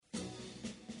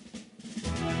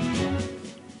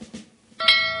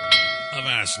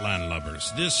Yes,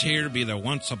 landlubbers, this here be the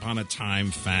Once Upon a Time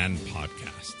fan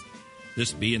podcast.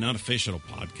 This be an unofficial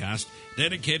podcast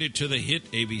dedicated to the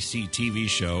hit ABC TV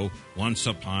show Once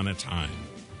Upon a Time.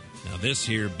 Now this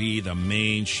here be the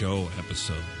main show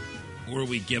episode, where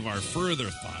we give our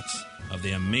further thoughts of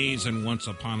the amazing Once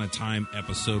Upon a Time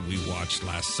episode we watched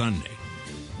last Sunday.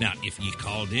 Now, if you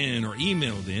called in or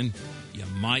emailed in, you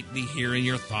might be hearing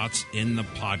your thoughts in the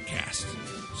podcast.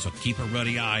 So keep a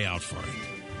ruddy eye out for it.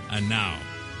 And now,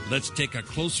 let's take a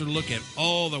closer look at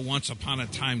all the Once Upon a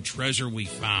Time treasure we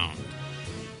found.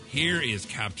 Here is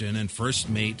Captain and First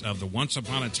Mate of the Once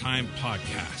Upon a Time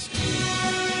podcast.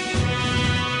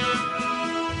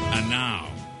 And now,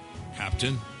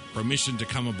 Captain, permission to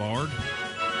come aboard?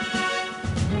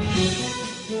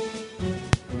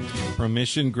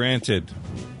 Permission granted.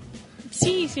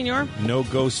 Si, senor. No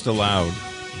ghost allowed.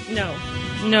 No,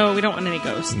 we don't want any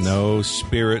ghosts. No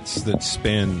spirits that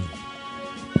spin.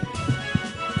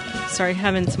 Sorry,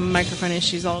 having some microphone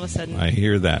issues all of a sudden. I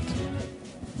hear that.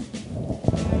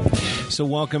 So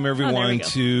welcome everyone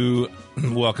to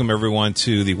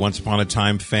the Once Upon a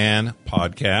Time fan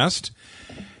podcast,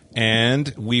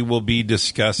 and we will be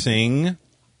discussing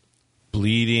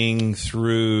Bleeding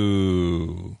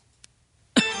Through.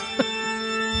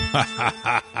 Wow,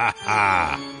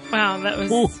 that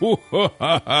was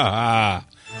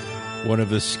one of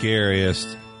the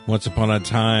scariest Once Upon a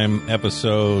Time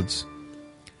episodes,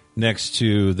 next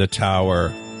to The Tower.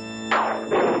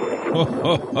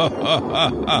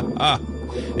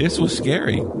 This was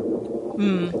scary.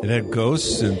 It had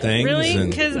ghosts and things. Really?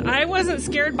 Because I wasn't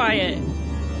scared by it.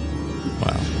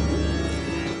 Wow.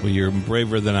 Well, you're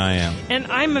braver than I am.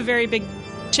 And I'm a very big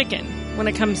chicken when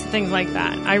it comes to things like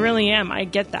that. I really am. I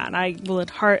get that. I will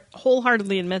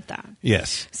wholeheartedly admit that.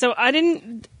 Yes. So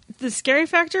the scary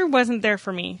factor wasn't there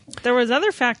for me. There was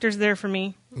other factors there for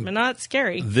me, but not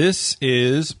scary. This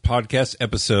is podcast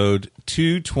episode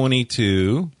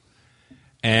 222,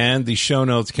 and the show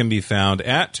notes can be found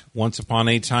at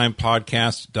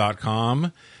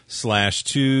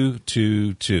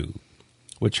onceuponatimepodcast.com/222,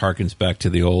 which harkens back to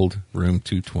the old Room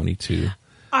 222.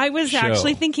 I was show.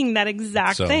 Actually thinking that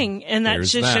exact thing, and that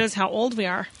just shows how old we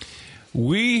are.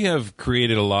 We have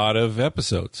created a lot of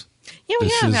episodes. Yeah, we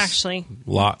have, actually.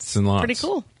 Lots and lots. Pretty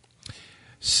cool.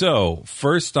 So,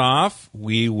 first off,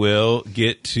 we will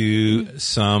get to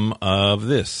some of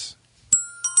this.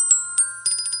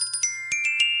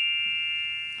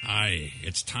 Aye,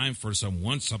 it's time for some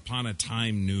Once Upon a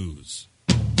Time news.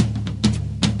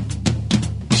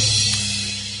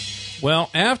 Well,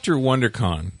 after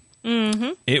WonderCon,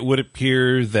 it would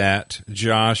appear that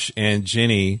Josh and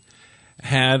Jenny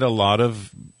had a lot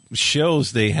of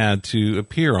shows they had to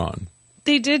appear on.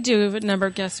 They did do a number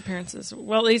of guest appearances.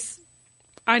 Well, at least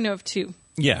I know of two.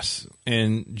 Yes,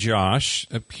 and Josh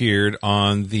appeared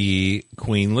on the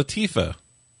Queen Latifah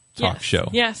talk show.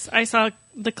 Yes, I saw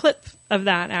the clip of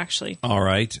that, actually. All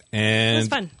right, and it was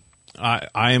fun.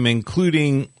 I am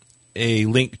including a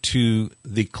link to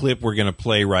the clip we're going to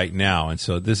play right now, and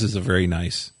so this is a very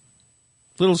nice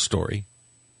little story.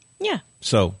 Yeah.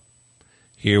 So,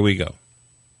 here we go.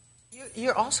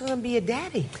 You're also going to be a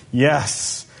daddy.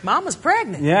 Yes. Mama's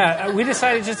pregnant. Yeah, we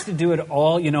decided just to do it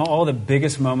all, all the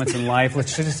biggest moments in life.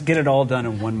 Let's just get it all done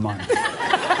in 1 month.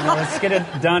 Let's get it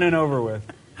done and over with.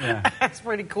 Yeah. That's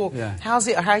pretty cool. Yeah. How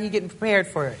are you getting prepared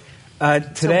for it?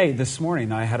 This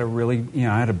morning, I had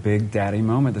a big daddy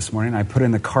moment this morning. I put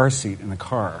in the car seat in the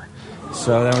car.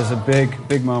 So that was a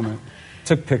big moment.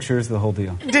 Took pictures, the whole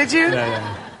deal. Did you?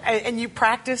 Yeah. And you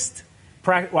practiced?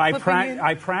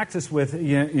 I practiced with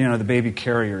the baby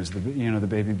carriers, the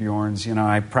baby Bjorns.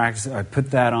 I practiced. I put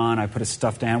that on. I put a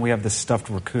stuffed animal. We have this stuffed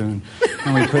raccoon,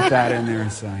 and we put that in there.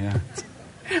 So yeah.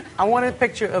 I want a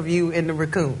picture of you in the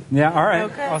raccoon. Yeah. All right.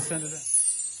 Okay. I'll send it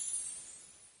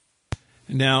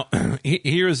in. Now,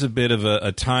 here is a bit of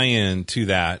a tie-in to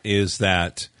that. Is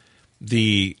that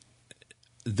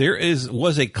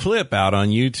was a clip out on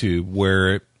YouTube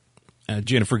where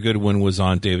Jennifer Goodwin was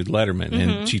on David Letterman,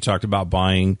 and she talked about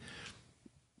buying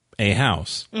a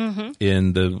house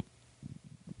in the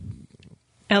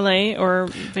L.A. or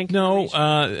Vancouver?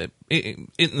 No, in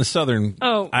the southern.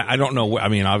 Oh, I don't know. I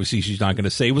mean, obviously, she's not going to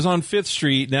say it was on 5th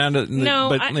Street. No,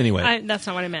 but anyway, that's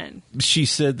not what I meant. She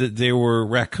said that there were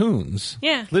raccoons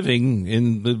living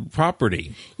in the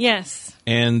property. Yes,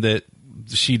 and that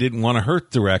she didn't want to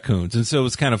hurt the raccoons, and so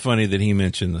it's kind of funny that he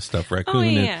mentioned the stuffed raccoon. Oh,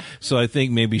 yeah. And so I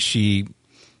think maybe she,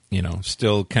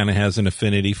 still kind of has an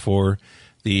affinity for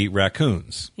the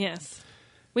raccoons. Yes,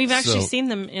 we've actually seen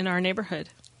them in our neighborhood.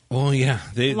 Well, yeah,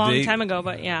 a long time ago,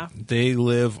 but yeah, they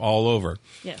live all over.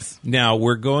 Yes. Now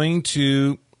we're going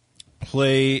to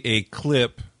play a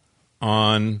clip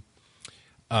on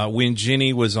when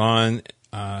Jenny was on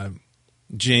when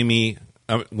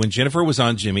Jennifer was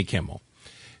on Jimmy Kimmel.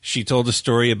 She told a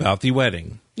story about the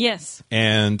wedding. Yes.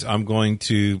 And I'm going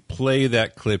to play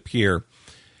that clip here.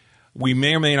 We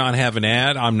may or may not have an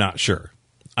ad. I'm not sure.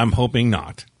 I'm hoping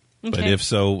not. Okay. But if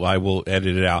so, I will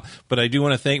edit it out. But I do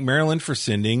want to thank Marilyn for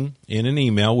sending in an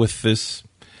email with this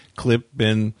clip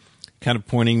and kind of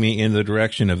pointing me in the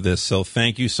direction of this. So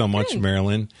thank you so much,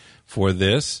 Marilyn, for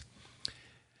this.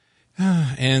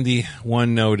 And the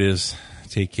OneNote is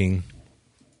taking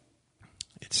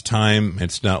its time.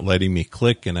 It's not letting me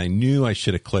click, and I knew I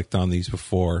should have clicked on these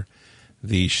before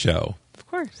the show. Of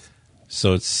course.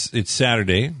 So it's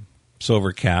Saturday. It's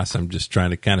overcast. I'm just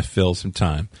trying to kind of fill some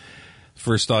time.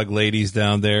 First Dog Lady's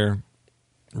down there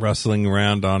rustling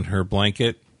around on her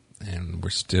blanket, and we're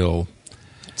still...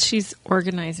 She's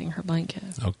organizing her blanket.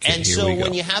 Okay, and here so we go.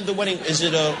 when you have the wedding, is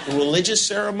it a religious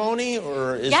ceremony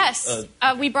or is Yes.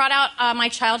 We brought out my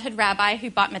childhood rabbi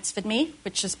who bat mitzvahed me,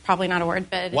 which is probably not a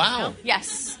word, but... Wow.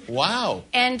 Yes. Wow.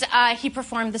 And he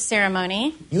performed the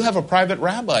ceremony. You have a private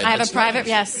rabbi. I have That's a private,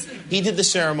 nice. yes. He did the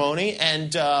ceremony,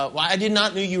 and I did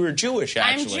not know you were Jewish,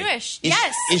 actually. I'm Jewish,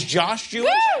 yes. Is Josh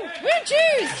Jewish? Woo! We're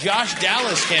Jews! Josh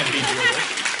Dallas can't be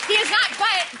Jewish. He is not,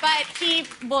 but he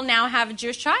will now have a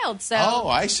Jewish child. So oh,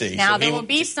 I see. Now So there will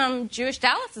be some Jewish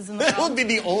Dallases in the world. That would be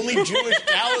the only Jewish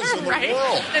Dallas in the right?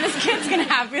 world. And his kid's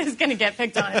gonna get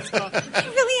picked on at school. I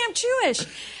really am Jewish.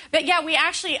 But yeah, we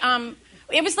actually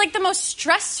it was like the most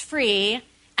stress-free.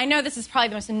 I know this is probably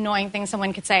the most annoying thing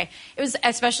someone could say. It was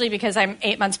especially because I'm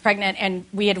 8 months pregnant and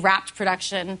we had wrapped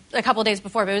production a couple of days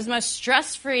before. But it was the most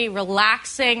stress-free,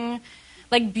 relaxing,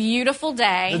 like beautiful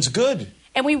day. It's good.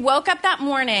 And we woke up that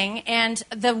morning, and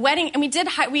the wedding, and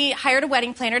we hired a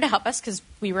wedding planner to help us because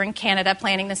we were in Canada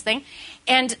planning this thing.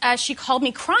 And she called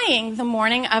me crying the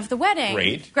morning of the wedding.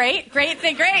 Great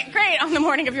on the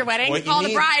morning of your wedding. What Call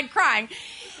the bride crying.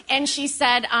 And she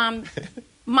said,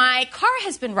 my car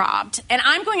has been robbed. And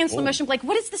I'm going in slow motion, like,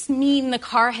 what does this mean, the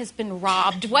car has been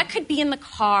robbed? What could be in the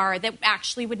car that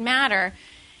actually would matter?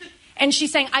 And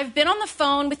she's saying, I've been on the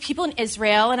phone with people in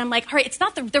Israel. And I'm like, all right, it's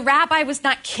not the rabbi was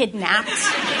not kidnapped.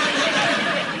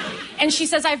 And she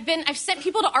says, I've sent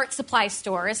people to art supply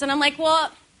stores. And I'm like,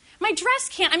 well, my dress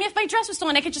can't. I mean, if my dress was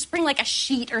stolen, I could just bring like a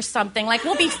sheet or something. Like,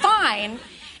 we'll be fine.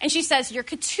 And she says, your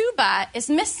ketubah is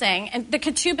missing. And the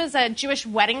ketubah is a Jewish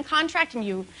wedding contract. And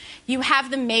you have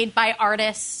them made by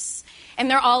artists. And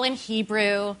they're all in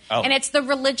Hebrew. Oh. And it's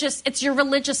your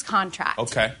religious contract.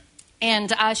 Okay.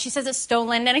 And she says it's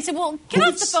stolen. And I said, well, get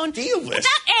off the phone. Steal this?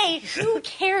 Who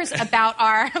cares about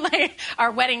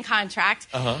our wedding contract?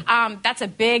 Uh-huh. That's a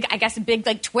big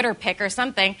like Twitter pic or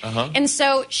something. Uh-huh. And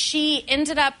so she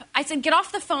ended up, I said, get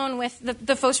off the phone with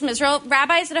the folks from Israel.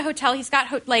 Rabbi's at a hotel. He's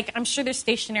got, I'm sure there's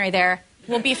stationery there.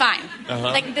 We'll be fine. Uh-huh.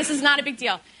 Like, this is not a big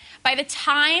deal. By the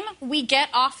time we get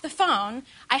off the phone,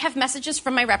 I have messages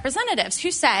from my representatives who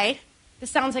say, this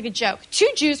sounds like a joke.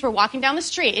 2 Jews were walking down the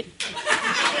street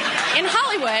in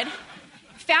Hollywood,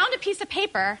 found a piece of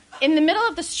paper in the middle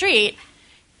of the street,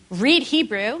 read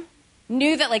Hebrew,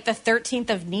 knew that like the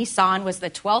 13th of Nisan was the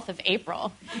 12th of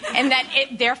April, and that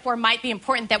it therefore might be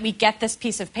important that we get this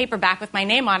piece of paper back with my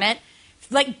name on it,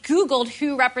 like Googled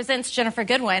who represents Jennifer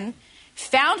Goodwin,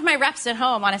 found my reps at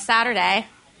home on a Saturday,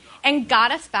 and got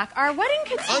us back our wedding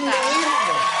ketubah.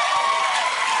 Unbelievable.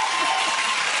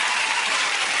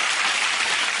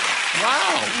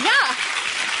 Wow. Yeah.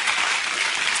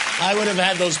 I would have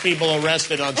had those people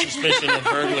arrested on suspicion of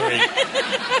burglary.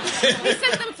 We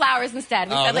sent them flowers instead.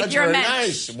 We said, that's you're very a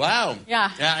mensch. nice. Wow.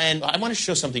 Yeah. And I want to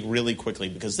show something really quickly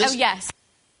because this... Oh, yes.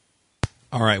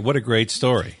 All right, what a great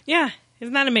story. Yeah.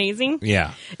 Isn't that amazing?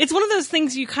 Yeah. It's one of those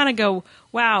things you kind of go,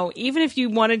 wow, even if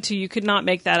you wanted to, you could not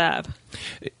make that up.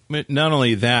 Not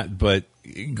only that, but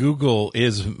Google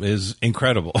is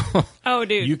incredible. Oh,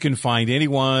 dude. You can find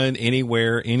anyone,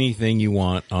 anywhere, anything you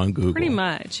want on Google. Pretty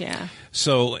much, yeah.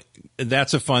 So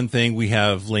that's a fun thing. We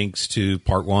have links to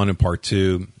part 1 and part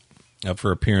 2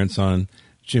 for appearance on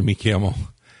Jimmy Kimmel.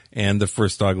 And the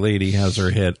First Dog Lady has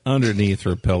her head underneath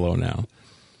her pillow now.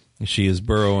 She is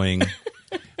burrowing.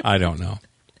 I don't know.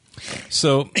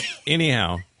 So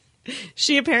anyhow.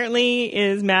 She apparently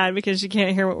is mad because she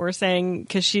can't hear what we're saying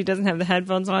because she doesn't have the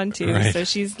headphones on, too. Right. So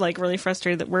she's like really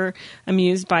frustrated that we're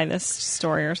amused by this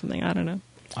story or something. I don't know.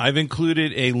 I've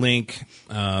included a link.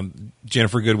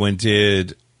 Jennifer Goodwin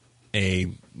did it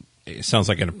sounds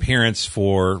like an appearance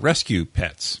for Rescue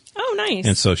Pets. Oh, nice.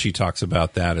 And so she talks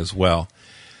about that as well.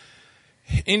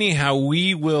 Anyhow,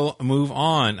 we will move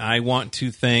on. I want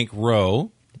to thank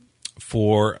Ro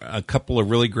for a couple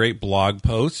of really great blog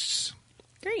posts.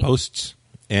 Great.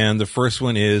 And the first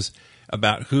one is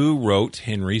about who wrote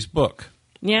Henry's book.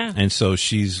 Yeah. And so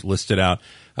she's listed out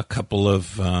a couple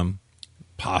of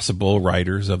possible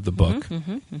writers of the book.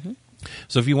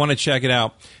 So if you want to check it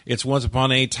out, it's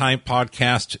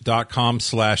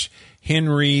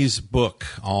onceuponatimepodcast.com/Henry's book,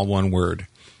 all one word.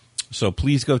 So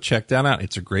please go check that out.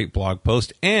 It's a great blog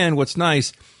post. And what's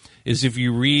nice is if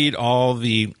you read all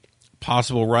the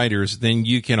possible writers, then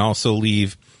you can also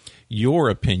leave your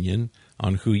opinion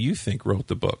on who you think wrote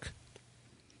the book.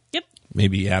 Yep.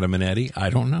 Maybe Adam and Eddie. I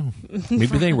don't know.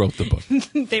 Maybe they wrote the book.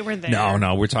 They were there.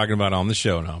 No, we're talking about on the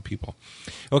show now, people.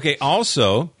 Okay,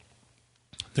 also,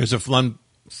 there's a fun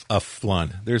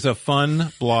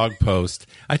blog post.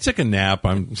 I took a nap.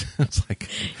 It's like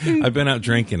I've been out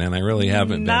drinking and I really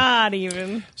haven't Not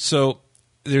even. So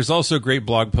there's also a great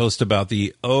blog post about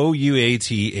the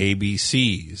OUAT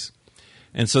ABCs.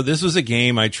 And so this was a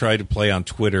game I tried to play on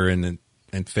Twitter and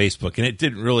Facebook, and it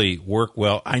didn't really work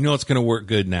well. I know it's going to work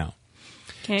good now.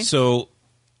 Okay. So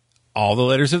all the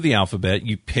letters of the alphabet,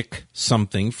 you pick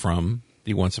something from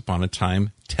the Once Upon a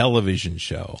Time television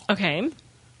show. Okay.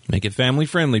 Make it family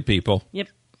friendly, people. Yep.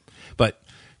 But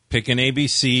pick an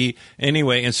ABC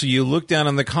anyway. And so you look down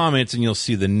in the comments and you'll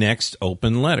see the next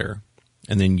open letter.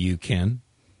 And then you can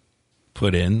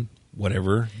put in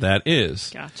whatever that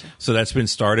is. Gotcha. So that's been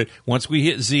started. Once we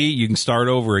hit Z, you can start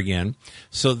over again.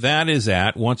 So that is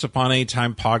at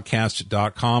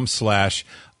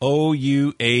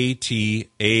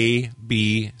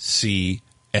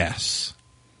onceuponatimepodcast.com/OUATABCS.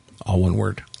 All one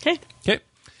word. Okay. Okay.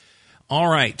 All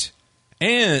right.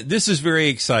 And this is very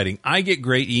exciting. I get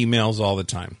great emails all the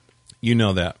time. You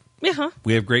know that. Yeah.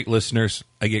 We have great listeners.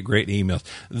 I get great emails.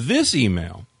 This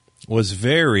email was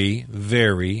very,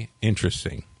 very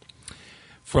interesting.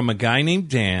 From a guy named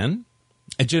Dan,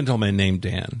 a gentleman named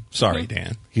Dan. Sorry,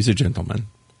 Dan. He's a gentleman.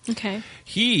 Okay.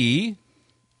 He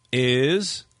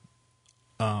is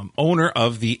owner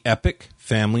of the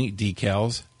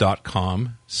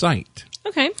EpicFamilyDecals.com site.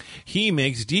 Okay. He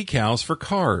makes decals for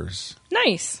cars.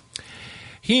 Nice.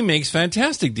 He makes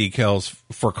fantastic decals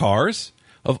for cars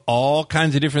of all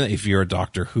kinds of different. If you're a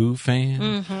Doctor Who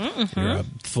fan, if you're a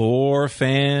Thor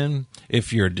fan,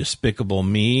 if you're a Despicable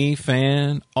Me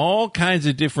fan, all kinds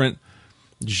of different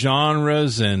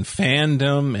genres and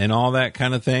fandom and all that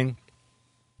kind of thing.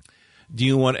 Do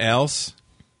you know what else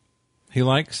he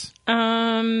likes?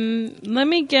 Let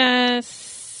me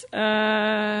guess.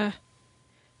 Could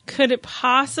it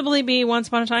possibly be Once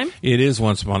Upon a Time? It is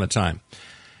Once Upon a Time.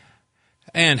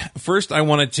 And first, I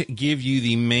wanted to give you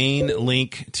the main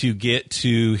link to get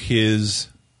to his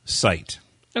site.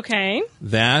 Okay.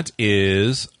 That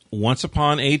is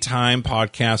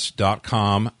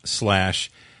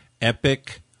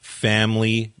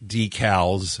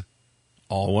onceuponatimepodcast.com/epicfamilydecals,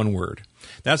 all one word.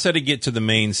 That's how to get to the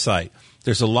main site.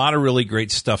 There's a lot of really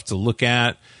great stuff to look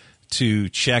at, to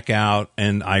check out,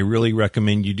 and I really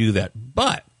recommend you do that.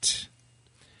 But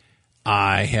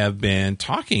I have been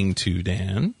talking to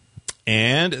Dan,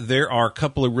 and there are a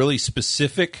couple of really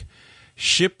specific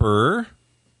shipper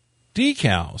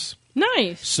decals.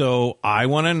 Nice. So I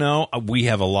want to know, we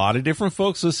have a lot of different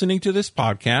folks listening to this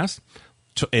podcast.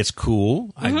 It's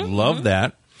cool. I love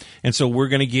that. And so we're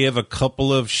going to give a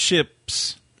couple of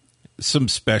ships some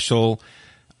special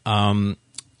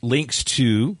links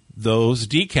to those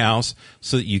decals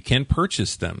so that you can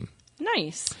purchase them.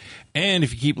 Nice. And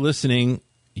if you keep listening,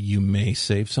 you may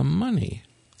save some money.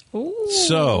 Ooh.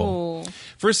 So,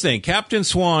 first thing, Captain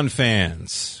Swan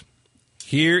fans,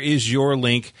 here is your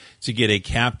link to get a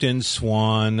Captain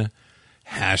Swan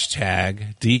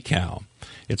hashtag decal.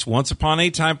 It's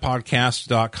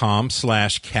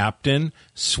onceuponatimepodcast.com/Captain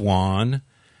Swan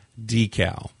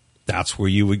decal. That's where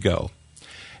you would go.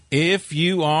 If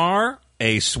you are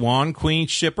a Swan Queen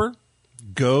shipper,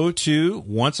 go to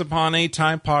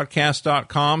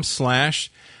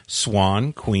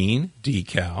onceuponatimepodcast.com/Swan Queen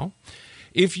decal.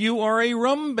 If you are a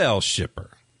Rumbell shipper,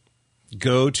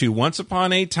 go to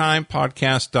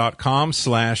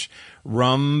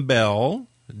onceuponatimepodcast.com/Rumbell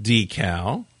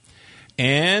decal.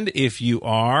 And if you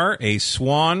are a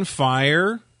Swan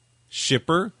Fire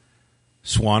shipper,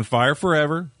 Swan Fire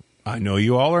forever, I know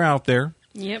you all are out there.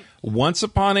 Yep.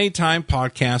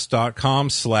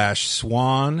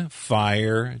 onceuponatimepodcast.com/Swan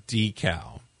Fire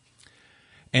decal.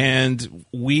 And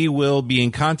we will be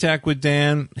in contact with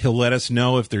Dan. He'll let us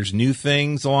know if there's new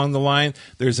things along the line.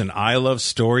 There's an I Love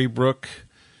Storybrooke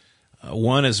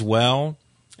one as well.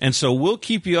 And so we'll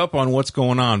keep you up on what's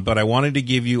going on, but I wanted to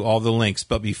give you all the links.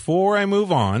 But before I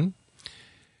move on,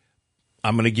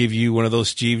 I'm going to give you one of those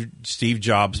Steve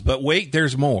Jobs. But wait,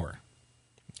 there's more.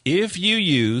 If you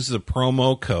use the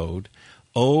promo code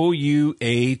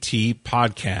OUAT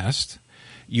podcast,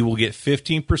 you will get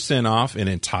 15% off an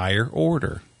entire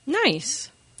order. Nice.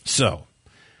 So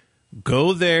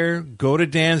go there, go to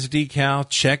Dan's Decal,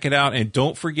 check it out, and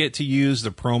don't forget to use the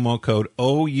promo code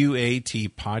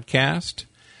OUAT podcast.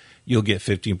 You'll get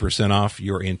 15% off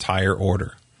your entire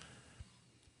order.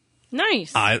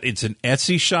 Nice. It's an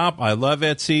Etsy shop. I love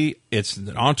Etsy. It's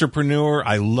an entrepreneur.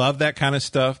 I love that kind of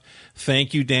stuff.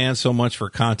 Thank you, Dan, so much for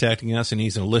contacting us. And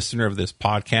he's a listener of this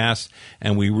podcast,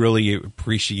 and we really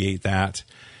appreciate that.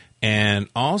 And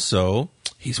also,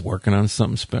 he's working on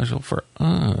something special for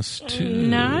us, too.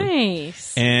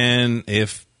 Nice. And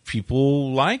if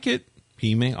people like it,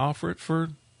 he may offer it for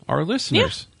our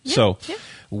listeners. So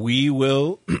we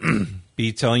will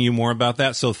be telling you more about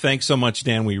that. So thanks so much,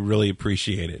 Dan. We really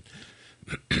appreciate it.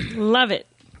 Love it.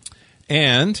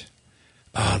 And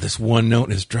this one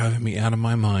note is driving me out of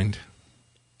my mind.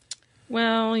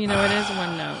 Well, it is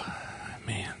one note.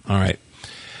 Man. All right.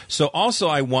 So also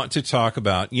I want to talk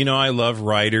about, I love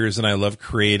writers and I love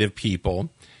creative people.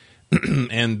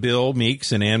 And Bill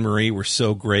Meeks and Anne Marie were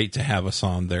so great to have us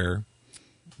on their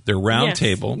round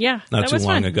table not too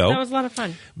long ago. That was a lot of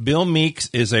fun. Bill Meeks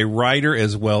is a writer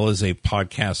as well as a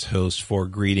podcast host for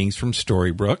Greetings from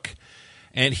Storybrooke.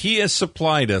 And he has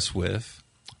supplied us with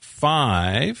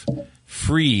 5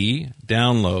 free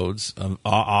downloads,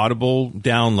 audible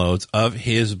downloads of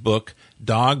his book,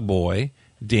 Dog Boy,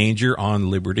 Danger on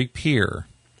Liberty Pier.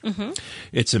 Mm-hmm.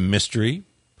 It's a mystery,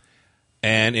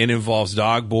 and it involves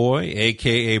Dog Boy,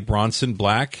 a.k.a. Bronson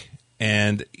Black,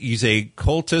 and he's a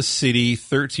Cultus City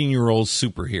 13-year-old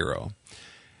superhero.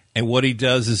 And what he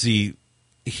does is he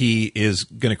is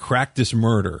going to crack this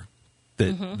murder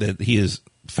that he has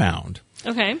found.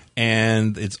 Okay.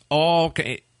 And it's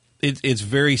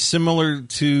very similar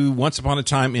to Once Upon a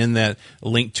Time in that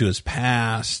link to his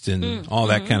past and all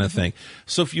that kind of thing.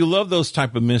 So if you love those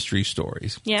type of mystery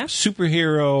stories,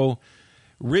 superhero,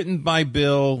 written by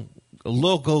Bill, a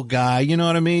local guy, you know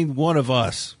what I mean? One of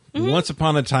us, Once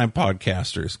Upon a Time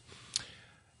podcasters.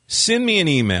 Send me an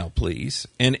email, please.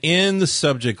 And in the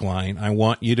subject line, I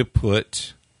want you to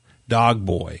put Dog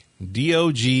Boy,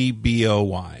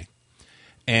 Dogboy.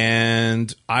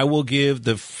 And I will give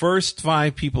the first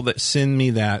 5 people that send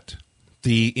me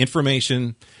the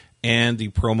information and the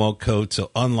promo code to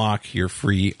unlock your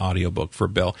free audiobook for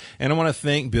Bill. And I want to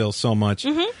thank Bill so much,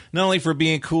 not only for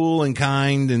being cool and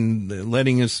kind and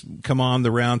letting us come on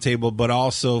the round table, but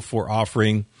also for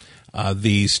offering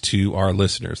these to our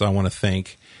listeners. I want to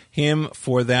thank him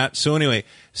for that. So anyway,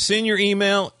 send your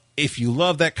email. If you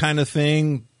love that kind of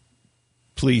thing,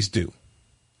 please do.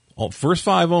 First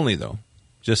 5 only, though.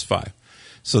 Just 5.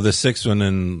 So the 6th one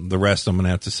and the rest, I'm going to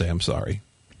have to say I'm sorry.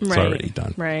 It's already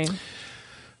done. Right.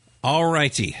 All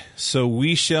righty. So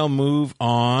we shall move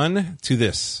on to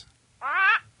this.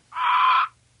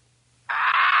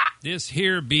 This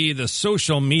here be the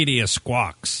social media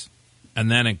squawks. And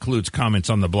that includes comments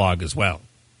on the blog as well.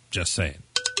 Just saying.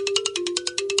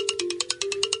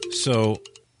 So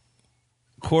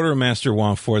Quartermaster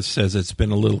Wanforth says it's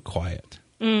been a little quiet.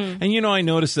 And, I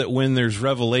noticed that when there's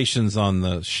revelations on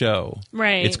the show,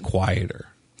 it's quieter.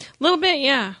 A little bit,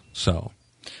 yeah. So.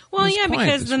 Well, yeah,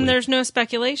 because then there's no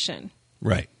speculation.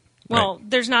 Right. Well,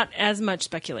 there's not as much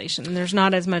speculation. There's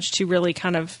not as much to really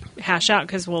kind of hash out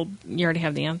because, you already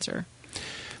have the answer.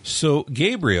 So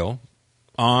Gabriel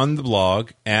on the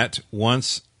blog at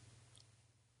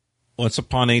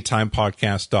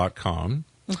onceuponatimepodcast.com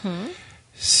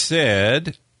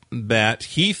said that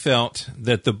he felt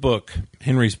that the book,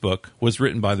 Henry's book, was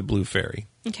written by the Blue Fairy.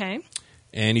 Okay.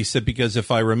 And he said, because if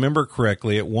I remember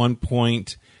correctly, at one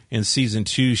point in season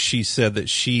 2, she said that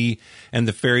she and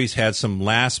the fairies had some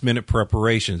last-minute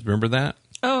preparations. Remember that?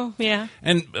 Oh, yeah.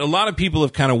 And a lot of people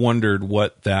have kind of wondered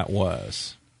what that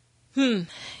was.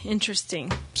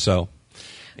 Interesting. So,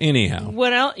 anyhow.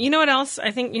 What else? You know what else?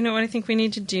 I think, what I think we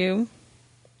need to do?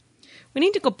 We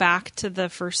need to go back to the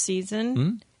first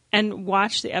season and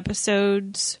watch the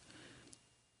episodes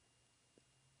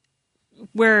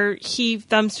where he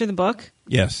thumbs through the book.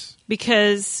 Yes.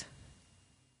 Because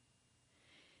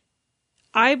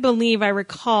I believe I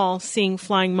recall seeing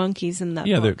flying monkeys in that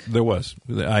book. Yeah, there was.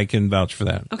 I can vouch for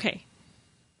that. Okay.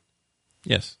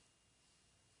 Yes.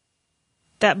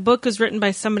 That book was written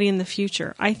by somebody in the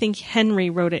future. I think Henry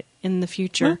wrote it in the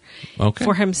future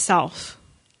for himself.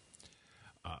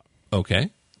 Okay.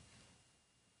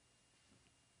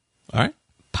 All right.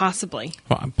 Possibly.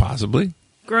 Possibly.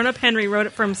 Grown-up Henry wrote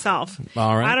it for himself.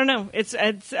 All right. I don't know. It's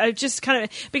just kind of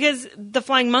because the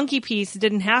flying monkey piece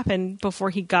didn't happen before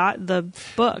he got the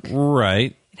book.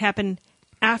 Right. It happened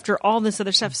after all this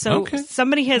other stuff. So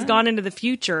somebody has gone into the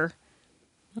future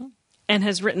and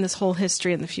has written this whole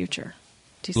history in the future.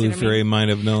 Do you see Blue what I mean? Fairy might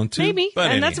have known too. Maybe,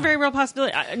 but and that's a anyhow. very real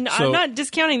possibility. I'm not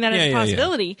discounting that as a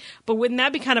possibility, but wouldn't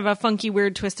that be kind of a funky,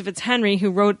 weird twist if it's Henry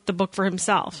who wrote the book for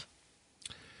himself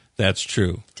That's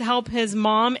true. to help his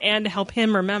mom and to help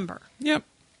him remember? Yep.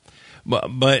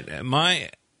 But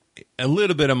a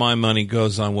little bit of my money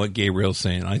goes on what Gabriel's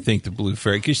saying. I think the Blue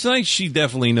Fairy, because she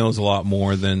definitely knows a lot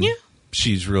more than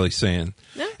she's really saying.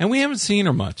 Yeah. And we haven't seen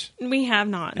her much. We have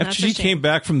not. After That's a she shame. came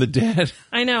back from the dead,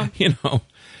 I know.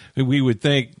 We would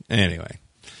think anyway.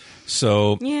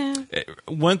 So Yeah.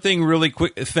 one thing really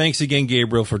quick. Thanks again,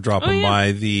 Gabriel, for dropping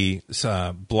by the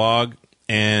blog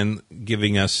and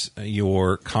giving us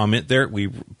your comment there. We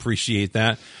appreciate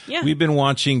that. Yeah. We've been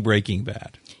watching Breaking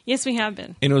Bad. Yes, we have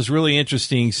been. And it was really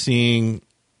interesting seeing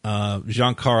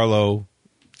Giancarlo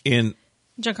in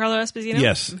Giancarlo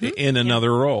Esposito? in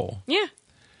another role. Yeah.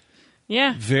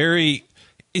 Yeah. Very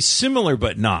similar,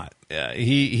 but not.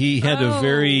 He had a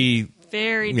very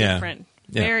different.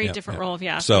 Very different role, if you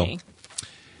ask me.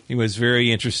 It was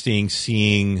very interesting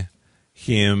seeing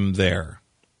him there.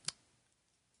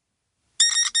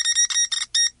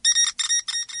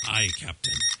 Aye,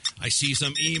 Captain. I see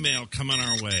some email coming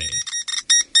our way.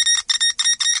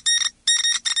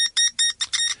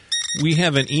 We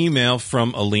have an email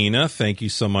from Alina. Thank you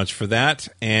so much for that.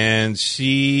 And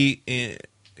she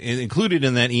included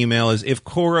in that email is, if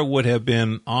Cora would have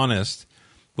been honest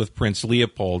with Prince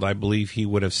Leopold, I believe he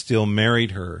would have still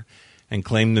married her and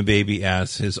claimed the baby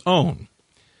as his own.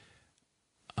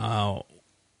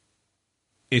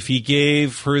 If he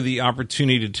gave her the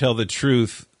opportunity to tell the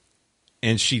truth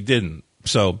and she didn't.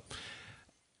 So,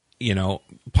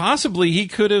 possibly he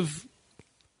could have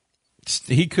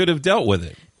dealt with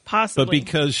it. Possibly. But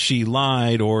because she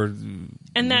lied or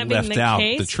and that left being the out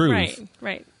case, the truth.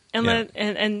 Right.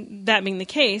 And that being the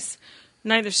case,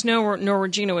 neither Snow nor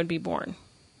Regina would be born.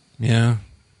 Yeah.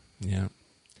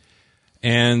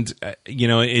 And,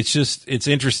 it's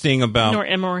interesting about... Nor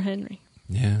Emma or Henry.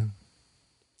 Yeah.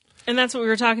 And that's what we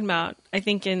were talking about, I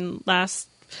think, when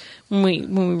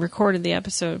we recorded the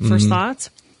episode, First Thoughts.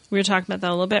 We were talking about that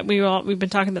a little bit. We've been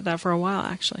talking about that for a while,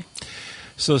 actually.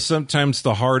 So sometimes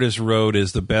the hardest road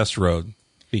is the best road,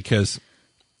 because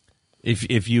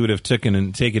if you would have taken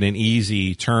an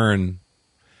easy turn,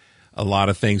 a lot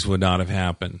of things would not have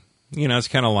happened. It's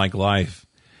kind of like life.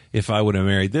 If I would have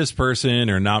married this person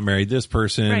or not married this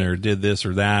person or did this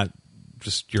or that,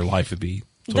 just your life would be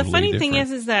totally The funny different.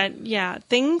 thing is that,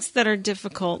 things that are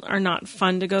difficult are not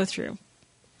fun to go through.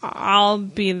 I'll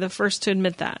be the first to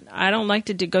admit that. I don't like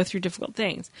to go through difficult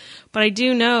things. But I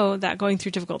do know that going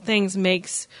through difficult things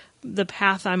makes the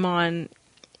path I'm on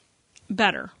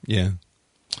better. Yeah.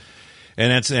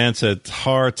 And that's a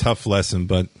hard, tough lesson,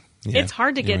 but... Yeah, it's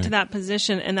hard to get to that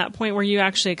position and that point where you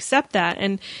actually accept that.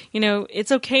 And,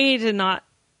 it's okay to not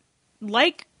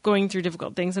like going through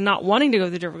difficult things and not wanting to go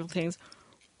through difficult things.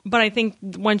 But I think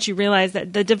once you realize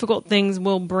that the difficult things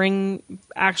will bring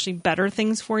actually better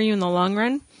things for you in the long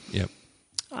run,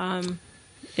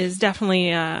 is definitely,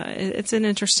 it's an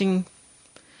interesting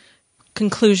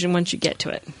conclusion once you get to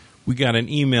it. We got an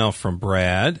email from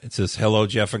Brad. It says, "Hello,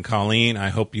 Jeff and Colleen. I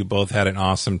hope you both had an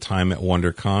awesome time at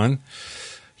WonderCon.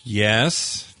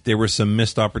 Yes, there were some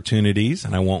missed opportunities,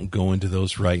 and I won't go into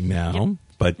those right now,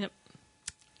 but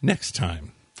next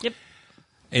time." Yep.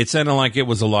 It sounded like it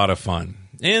was a lot of fun,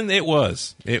 and it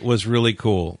was. It was really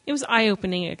cool. It was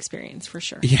eye-opening experience for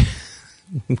sure. Yeah.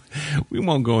 We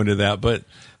won't go into that, but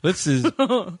this is,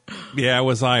 it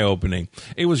was eye-opening.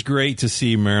 It was great to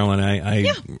see Marilyn.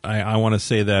 I want to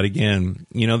say that again.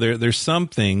 There's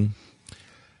something,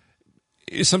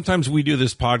 sometimes we do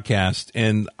this podcast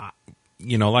and,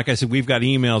 like I said, we've got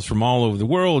emails from all over the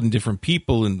world and different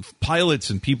people and pilots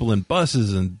and people in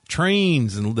buses and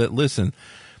trains and that listen.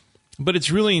 But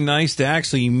it's really nice to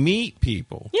actually meet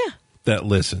people that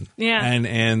listen. Yeah.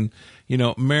 And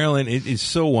Marilyn, it is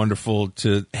so wonderful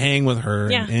to hang with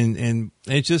her. Yeah. And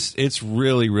it's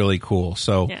really, really cool.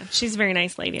 So Yeah, she's a very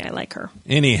nice lady. I like her.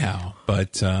 anyhow,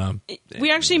 but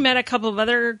We actually met a couple of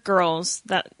other girls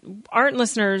that aren't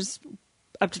listeners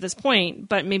up to this point,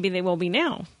 but maybe they will be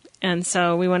now. And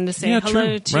so we wanted to say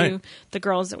hello to the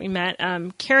girls that we met.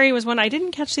 Carrie was one. I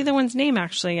didn't catch the other one's name,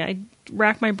 actually. I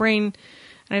racked my brain.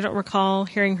 I don't recall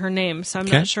hearing her name, so I'm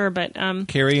not sure. But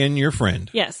Carrie and your friend.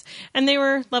 yes. And they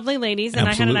were lovely ladies, and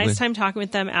Absolutely. I had a nice time talking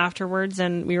with them afterwards,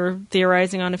 and we were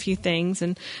theorizing on a few things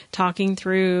and talking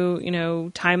through,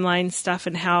 timeline stuff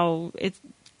and how it's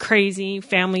crazy,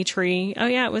 family tree. Oh,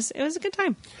 yeah, it was a good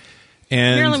time.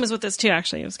 And Marilyn was with us, too,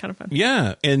 actually. It was kind of fun.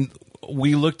 yeah, and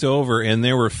we looked over, and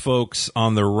there were folks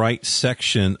on the right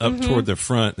section up toward the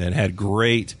front that had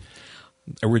great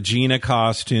Regina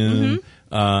costume.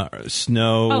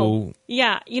 snow.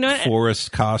 Yeah, you know what?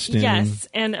 Forest costume. Yes,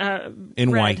 and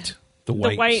in red. white. The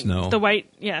white snow. The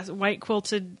white, yes, white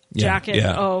quilted jacket.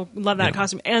 Yeah. Oh, love that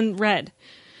costume. And red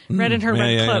in her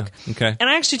red cloak. Yeah. Okay. And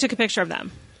I actually took a picture of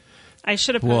them. I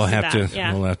should have posted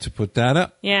that. We'll have to put that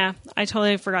up. Yeah, I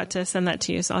totally forgot to send that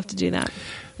to you, so I'll have to do that.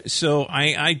 So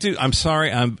I do. I'm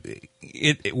sorry.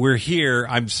 We're here.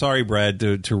 I'm sorry, Brad,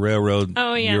 to railroad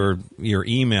your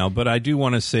email, but I do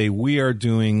want to say we are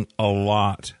doing a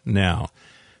lot now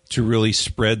to really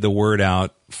spread the word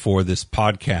out for this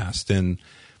podcast, and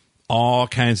all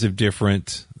kinds of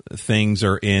different things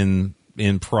are in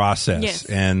process. Yes.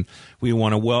 And we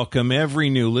want to welcome every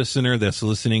new listener that's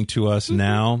listening to us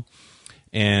now.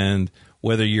 And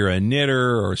whether you're a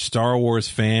knitter or a Star Wars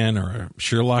fan or a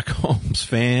Sherlock Holmes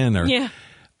fan or,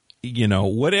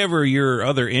 whatever your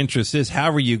other interest is,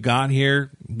 however you got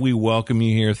here, we welcome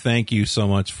you here. Thank you so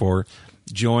much for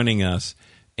joining us.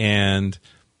 And,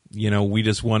 we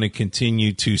just want to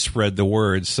continue to spread the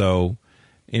word. So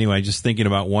anyway, just thinking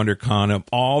about WonderCon, of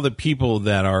all the people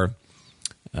that are,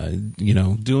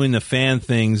 doing the fan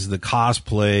things, the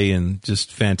cosplay, and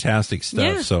just fantastic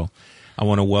stuff. Yeah. So I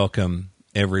want to welcome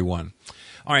everyone.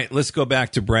 All right, let's go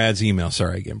back to Brad's email.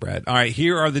 Sorry again, Brad. All right,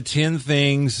 here are the 10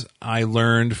 things I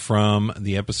learned from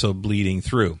the episode Bleeding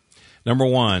Through. Number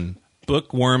 1,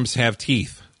 bookworms have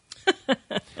teeth.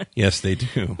 Yes, they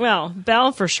do. Well,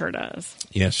 Belle for sure does.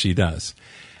 Yes, she does.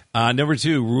 Number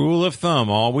 2, rule of thumb,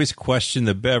 always question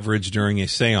the beverage during a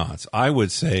seance. I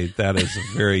would say that is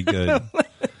a very good,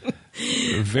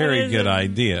 very good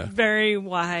idea. Very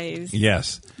wise.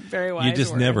 Yes. Very wise. You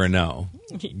just never know.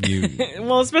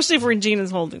 Well, especially if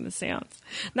Regina's holding the seance.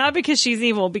 Not because she's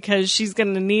evil, because she's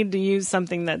going to need to use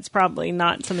something that's probably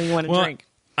not something you want to drink.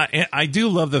 I do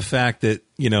love the fact that,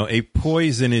 a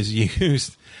poison is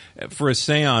used for a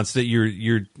seance, that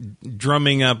you're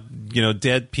drumming up,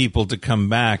 dead people to come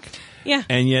back. Yeah.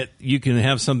 And yet you can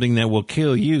have something that will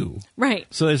kill you. Right.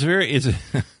 So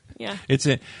yeah.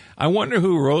 I wonder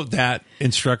who wrote that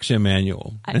instruction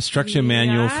manual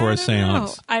for a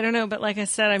seance. I don't know, but like I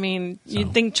said,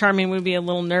 you'd think Charming would be a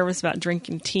little nervous about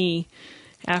drinking tea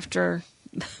after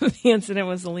the incident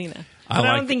with Zelina. But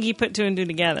I don't think he put 2 and 2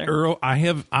 together.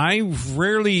 I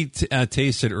rarely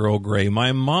tasted Earl Grey.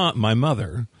 My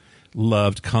mother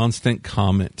loved Constant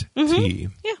Comet tea.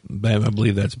 Yeah. I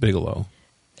believe that's Bigelow.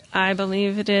 I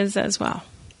believe it is as well.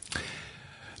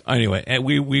 Anyway,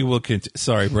 we will continue.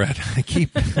 Sorry, Brad. I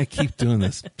keep doing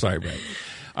this. Sorry, Brad.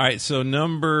 All right, so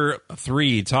number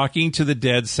 3, talking to the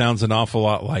dead sounds an awful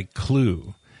lot like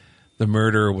Clue. The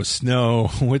murderer was Snow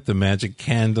with the magic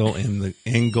candle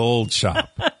in gold shop.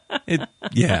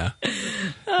 Yeah.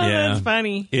 That's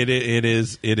funny. It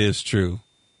is true.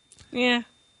 Yeah.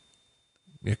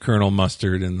 Yeah, Colonel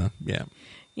Mustard and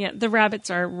Yeah, the rabbits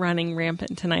are running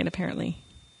rampant tonight, apparently.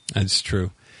 That's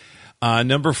true.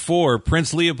 Number 4,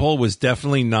 Prince Leopold was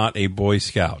definitely not a Boy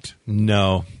Scout.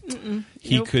 No.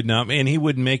 He could not. And he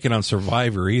wouldn't make it on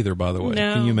Survivor either, by the way.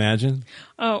 No. Can you imagine?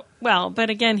 Oh, well, but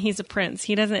again, he's a prince.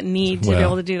 He doesn't need to be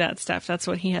able to do that stuff. That's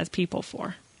what he has people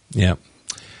for. Yeah.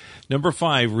 Number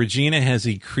 5, Regina has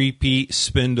a creepy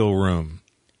spindle room.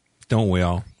 Don't we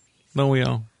all?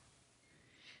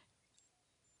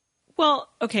 Well,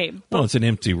 okay. Well, it's an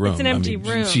empty room. It's an empty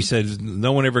room. She said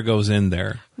no one ever goes in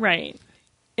there. Right.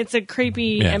 It's a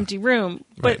creepy, empty room.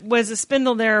 But was a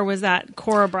spindle there, or was that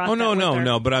Cora brought that with her?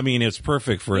 No. But it's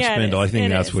perfect for a spindle. I think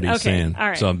that's what he's saying. All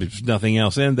right. So there's nothing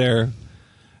else in there.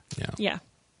 Yeah.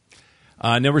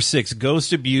 Number 6,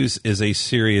 ghost abuse is a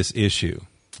serious issue.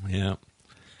 Yeah.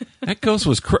 That ghost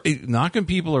was knocking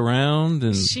people around.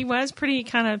 And she was pretty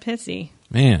kind of pissy.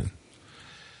 Man.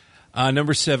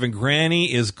 Number 7,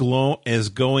 Granny is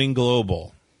going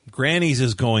global. Granny's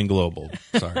is going global.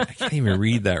 Sorry, I can't even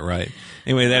read that right.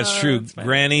 Anyway, that's true. That's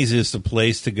Granny's is the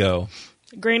place to go.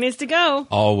 Granny's to go.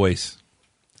 Always.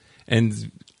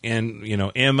 And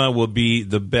Emma will be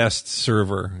the best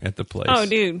server at the place. Oh,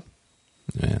 dude.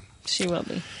 Yeah. She will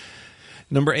be.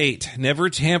 Number 8, never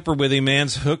tamper with a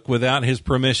man's hook without his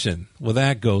permission. Well,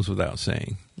 that goes without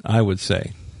saying, I would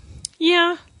say.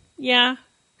 Yeah.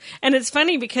 And it's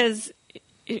funny because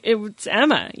it's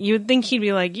Emma. You would think he'd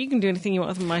be like, you can do anything you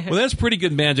want with my hook. Well, that's pretty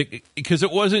good magic, because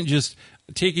it wasn't just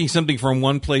taking something from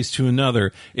one place to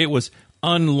another. It was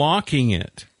unlocking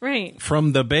it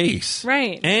from the base.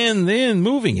 Right. And then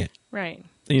moving it. Right.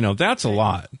 That's a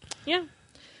lot. Yeah.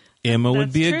 Emma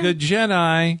would be a good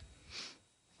Jedi.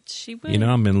 She would.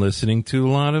 I've been listening to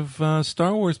a lot of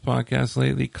Star Wars podcasts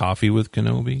lately. Coffee with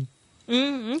Kenobi.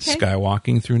 Okay.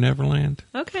 Skywalking through Neverland.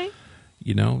 Okay.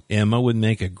 Emma would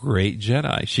make a great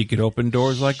Jedi. She could open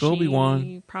doors like Obi-Wan.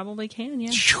 She probably can,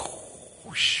 yeah.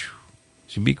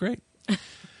 She'd be great.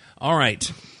 All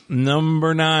right.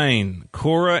 Number 9,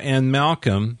 Cora and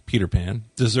Malcolm, Peter Pan,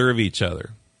 deserve each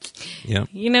other. Yep.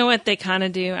 You know what? They kind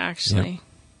of do, actually. Yep.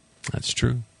 That's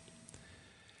true.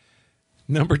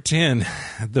 Number 10,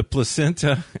 the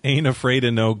placenta ain't afraid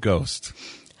of no ghost.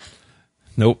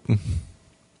 Nope.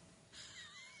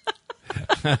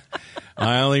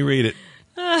 I only read it.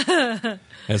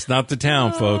 That's not the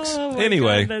town, folks.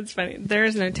 Anyway. God, that's funny. There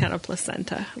is no town of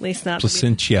placenta. At least not.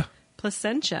 Placentia.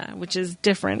 Placentia, which is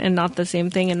different and not the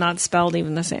same thing and not spelled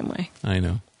even the same way. I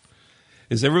know.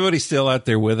 Is everybody still out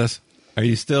there with us? Are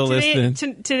you still listening?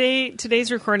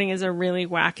 Today's recording is a really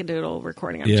wackadoodle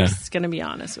recording. I'm just going to be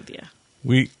honest with you.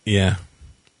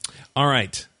 All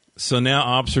right. So now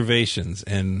observations,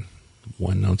 and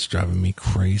one note's driving me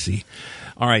crazy.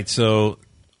 All right. So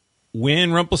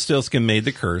when Rumpelstiltskin made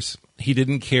the curse, he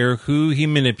didn't care who he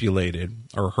manipulated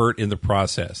or hurt in the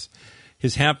process.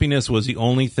 His happiness was the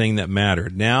only thing that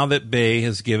mattered. Now that Bay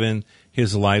has given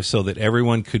his life so that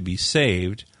everyone could be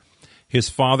saved, his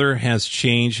father has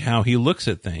changed how he looks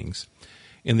at things.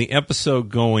 In the episode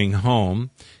Going Home,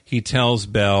 he tells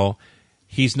Belle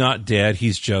he's not dead,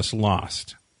 he's just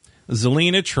lost.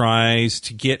 Zelena tries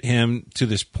to get him to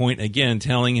this point again,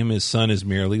 telling him his son is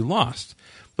merely lost.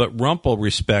 But Rumpel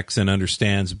respects and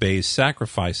understands Bay's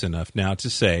sacrifice enough now to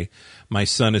say, my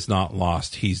son is not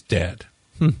lost, he's dead.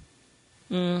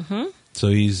 Mm-hmm. So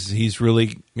he's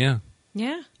really, Yeah.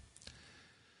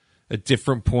 a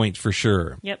different point for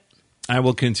sure. Yep. I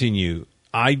will continue.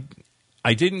 I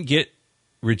didn't get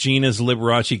Regina's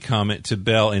Liberace comment to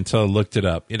Belle until I looked it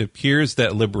up. It appears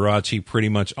that Liberace pretty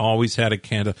much always had a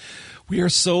candle. We are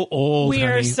so old, We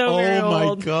honey. are so very Oh,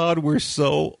 old. my God, we're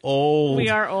so old. We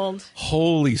are old.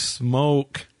 Holy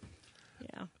smoke.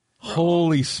 Yeah.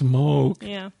 Holy smoke.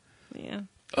 Yeah.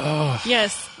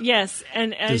 Yes.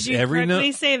 And as Does you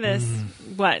correctly say this,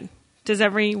 what? Does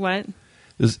every what?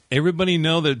 Does everybody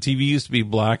know that TV used to be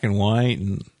black and white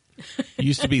and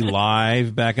used to be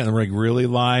live back in really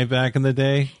live back in the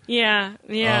day? Yeah.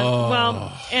 Oh,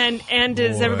 well, and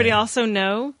does everybody also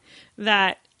know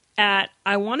that at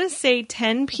I want to say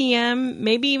 10 p.m.,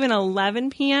 maybe even 11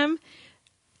 p.m.,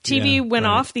 TV went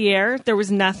off the air. There was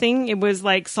nothing. It was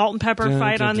like Salt and Pepper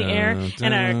fight on the air, and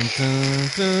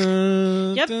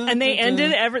they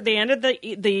ended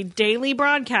the daily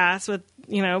broadcast with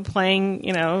playing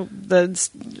the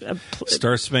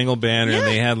Star Spangled Banner. And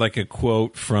they had like a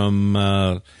quote from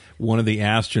one of the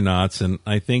astronauts, and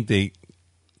I think they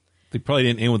probably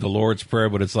didn't end with the Lord's Prayer,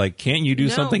 but it's like, can't you do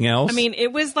something else? I mean,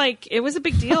 it was a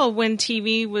big deal when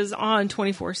TV was on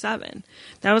 24/7.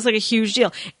 That was like a huge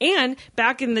deal. And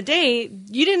back in the day,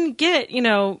 you didn't get,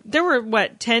 there were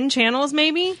 10 channels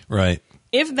maybe? Right.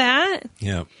 If that.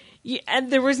 Yeah.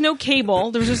 And there was no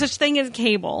cable. There was no such thing as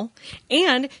cable.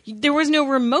 And there was no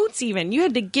remotes even. You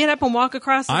had to get up and walk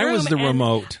across the room. I was the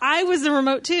remote. I was the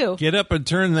remote too. Get up and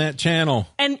turn that channel.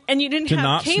 And you didn't to have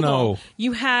not cable. Snow.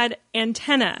 You had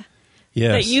antenna.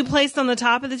 Yes. That you placed on the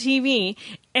top of the TV,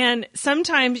 and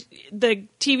sometimes the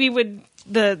TV would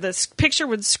the picture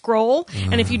would scroll,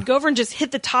 and if you'd go over and just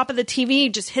hit the top of the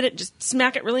TV, just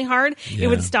smack it really hard, it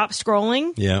would stop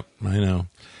scrolling. Yep, I know.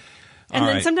 And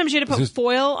then sometimes you had to put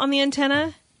foil on the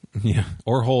antenna. Yeah,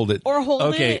 or hold it.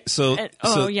 Okay, so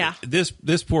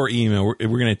this poor email, we're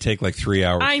going to take like 3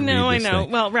 hours. I know.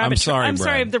 Thing. Well, I'm sorry. I'm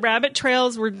sorry. The rabbit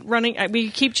trails were running.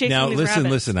 We keep chasing now, these rabbits.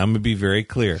 listen. I'm going to be very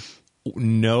clear.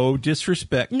 No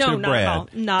disrespect to Brad at all.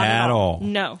 Not at all.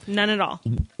 No, none at all.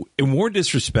 And more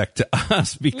disrespect to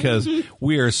us because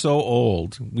we are so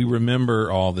old. We remember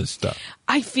all this stuff.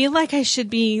 I feel like I should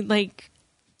be like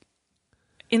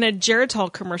in a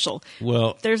Geritol commercial.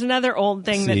 Well, there's another old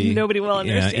thing that nobody will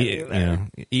understand.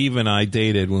 Yeah, even I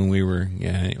dated when we were.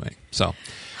 Yeah. Anyway, so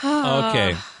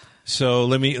okay. So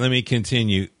let me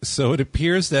continue. So it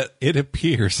appears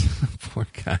poor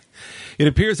guy. It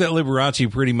appears that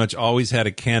Liberace pretty much always had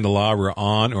a candelabra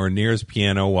on or near his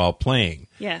piano while playing.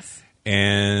 Yes.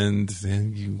 And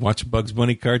you watch a Bugs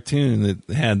Bunny cartoon that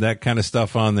had that kind of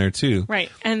stuff on there too.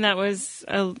 Right. And that was,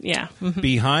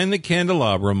 Behind the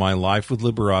Candelabra, My Life with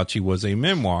Liberace was a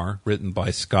memoir written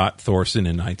by Scott Thorson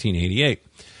in 1988.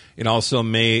 It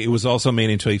was also made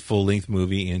into a full-length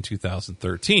movie in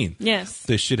 2013. Yes.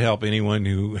 This should help anyone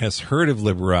who has heard of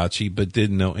Liberace but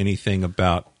didn't know anything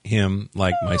about him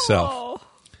like myself.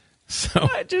 So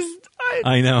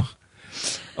I know.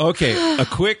 Okay, a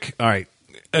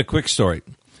quick story.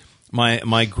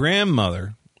 My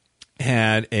grandmother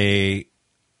had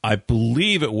I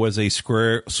believe it was a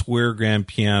square grand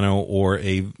piano or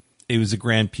it was a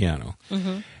grand piano.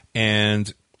 Mm-hmm.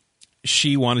 And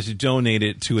she wanted to donate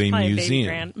it to a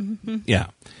museum. Mm-hmm. Yeah.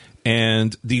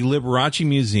 And the Liberace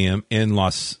Museum in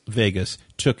Las Vegas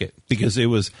took it because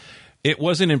it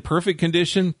wasn't in perfect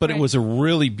condition, but it was a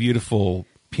really beautiful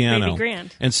piano. Baby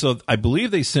grand. And so I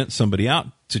believe they sent somebody out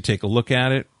to take a look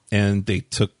at it, and they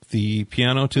took the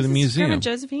piano to the museum. Grandma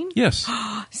Josephine? Yes.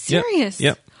 Serious?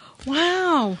 Yep.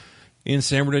 Wow. In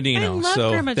San Bernardino. I love so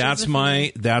Grandma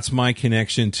that's my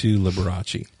connection to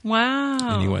Liberace.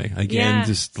 Wow. Anyway, again,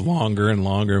 just longer and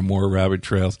longer, more rabbit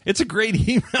trails. It's a great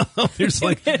email. There's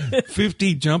like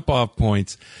 50 jump off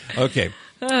points. Okay.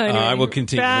 I will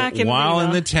continue. While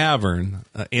in the tavern,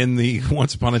 in the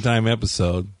Once Upon a Time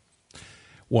episode,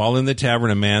 while in the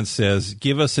tavern, a man says,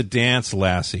 "Give us a dance,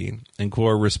 lassie." And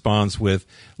Cora responds with,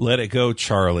 "Let it go,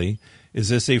 Charlie." Is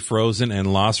this a Frozen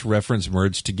and Lost reference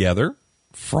merged together?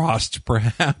 Frost,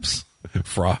 perhaps?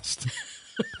 Frost.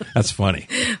 That's funny.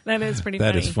 That is pretty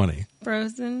funny. That is funny.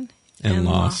 Frozen and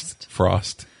Lost.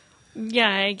 Frost. Yeah,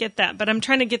 I get that. But I'm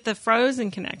trying to get the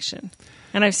Frozen connection.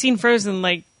 And I've seen Frozen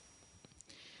like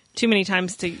too many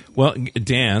times to... Well,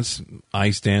 dance,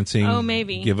 ice dancing. Oh,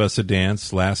 maybe. Give us a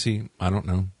dance, lassie. I don't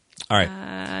know. All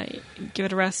right. Give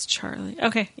it a rest, Charlie.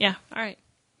 Okay, yeah. All right.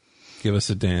 Give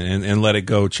us a dance and let it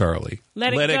go, Charlie.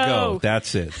 Let it go.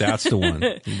 That's it. That's the one.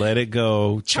 Let it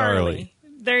go, Charlie.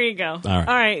 There you go. All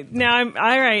right. Now I'm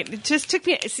all right. It just took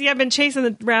me. See, I've been chasing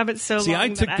the rabbit so long. See, I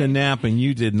took the nap and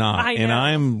you did not, and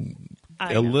I'm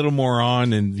a little more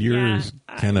on, and yours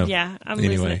kind of. Yeah, I'm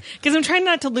losing it because I'm trying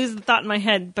not to lose the thought in my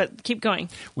head. But keep going.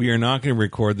 We are not going to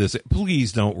record this.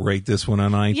 Please don't rate this one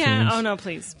on iTunes. Yeah. Oh no,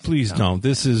 please. Please don't.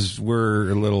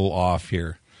 We're a little off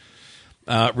here.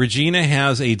 Regina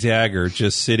has a dagger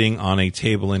just sitting on a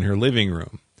table in her living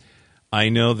room. I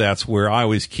know that's where I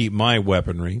always keep my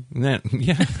weaponry. Yeah.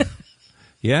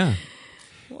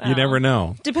 Well, you never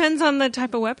know. Depends on the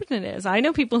type of weapon it is. I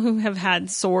know people who have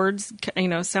had swords,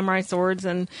 samurai swords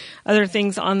and other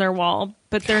things on their wall,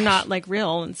 but they're not like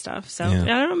real and stuff. So I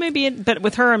don't know, but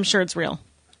with her, I'm sure it's real.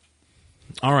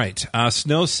 All right.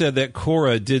 Snow said that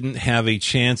Cora didn't have a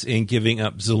chance in giving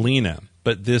up Zelena,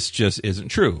 but this just isn't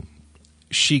true.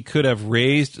 She could have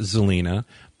raised Zelena,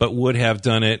 but would have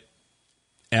done it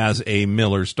as a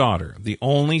miller's daughter. The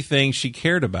only thing she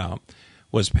cared about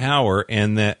was power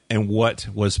and what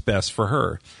was best for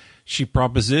her. She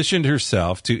propositioned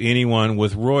herself to anyone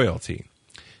with royalty.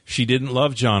 She didn't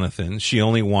love Jonathan. She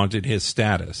only wanted his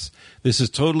status. This is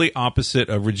totally opposite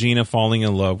of Regina falling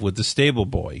in love with the stable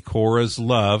boy. Cora's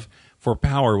love for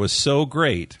power was so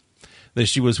great that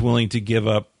she was willing to give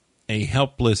up a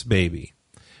helpless baby.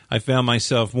 I found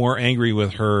myself more angry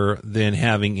with her than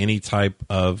having any type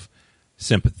of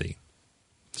sympathy.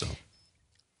 So,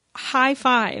 high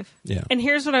five. Yeah. And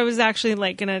here's what I was actually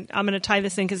I'm gonna tie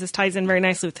this in because this ties in very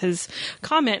nicely with his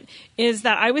comment. Is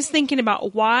that I was thinking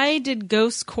about why did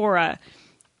Ghost Cora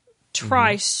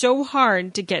try so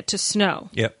hard to get to Snow?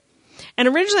 Yep. And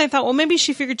originally I thought, well, maybe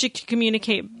she figured she could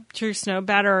communicate to Snow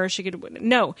better, or she could.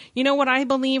 No, you know what I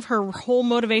believe her whole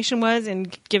motivation was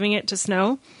in giving it to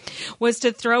Snow was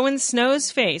to throw in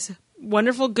Snow's face,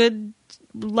 wonderful, good,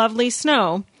 lovely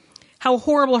Snow, how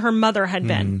horrible her mother had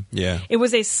been. Yeah, it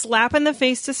was a slap in the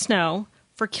face to Snow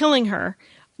for killing her.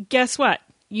 Guess what?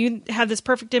 You have this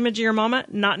perfect image of your mama.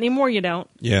 Not anymore. You don't.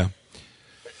 Yeah.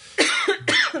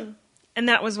 And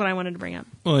that was what I wanted to bring up.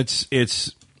 Well,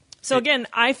 it's. So again,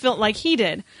 I felt like he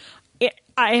did.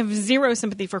 I have zero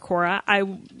sympathy for Cora.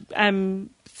 I'm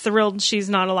thrilled she's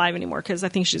not alive anymore because I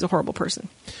think she's a horrible person.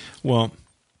 Well,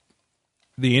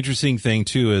 the interesting thing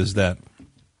too is that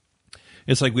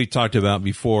it's like we talked about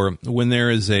before. When there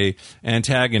is a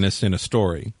antagonist in a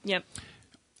story, yep,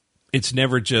 it's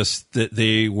never just that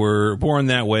they were born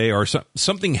that way or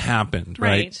something happened,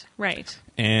 right? Right.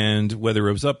 And whether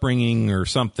it was upbringing or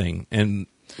something, and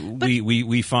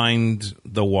we find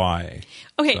the why.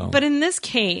 Okay, but in this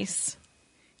case,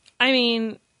 I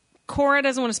mean, Cora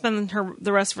doesn't want to spend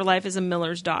the rest of her life as a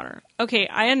miller's daughter. Okay,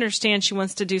 I understand she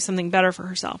wants to do something better for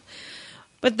herself.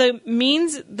 But the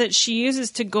means that she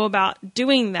uses to go about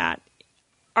doing that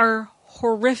are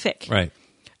horrific. Right.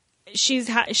 She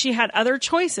had other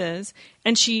choices,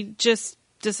 and she just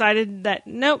decided that,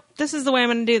 nope, this is the way I'm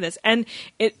going to do this. And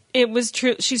it was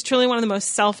true. She's truly one of the most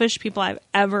selfish people I've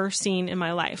ever seen in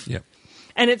my life. Yep.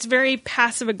 And it's very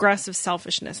passive-aggressive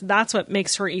selfishness. That's what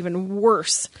makes her even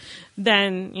worse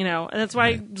than, and that's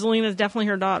why Zelena is definitely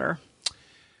her daughter.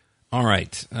 All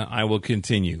right. I will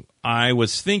continue. I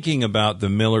was thinking about the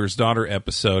Miller's Daughter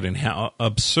episode and how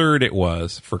absurd it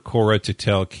was for Cora to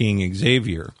tell King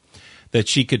Xavier that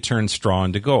she could turn straw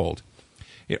into gold.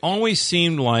 It always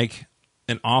seemed like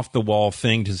an off-the-wall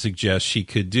thing to suggest she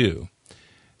could do.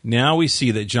 Now we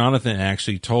see that Jonathan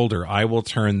actually told her, I will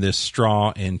turn this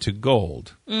straw into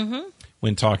gold. Mm-hmm.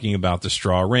 when talking about the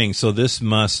straw ring. So this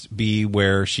must be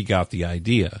where she got the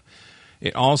idea.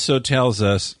 It also tells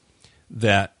us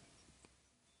that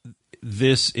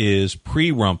this is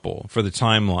pre-Rumple for the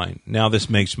timeline. Now this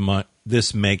makes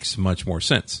much more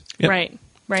sense. Yep.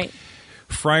 Right.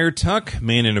 Friar Tuck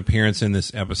made an appearance in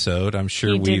this episode. I'm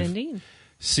sure we've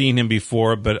seen him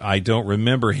before, but I don't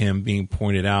remember him being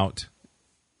pointed out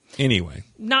anyway.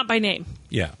 Not by name.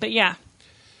 Yeah. But yeah.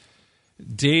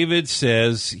 David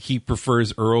says he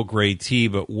prefers Earl Grey tea,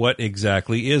 but what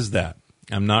exactly is that?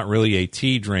 I'm not really a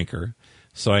tea drinker,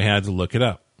 so I had to look it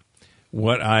up.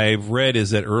 What I've read is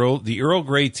that the Earl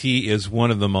Grey tea is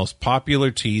one of the most popular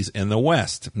teas in the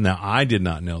West. Now, I did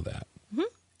not know that. Mm-hmm.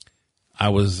 I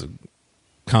was a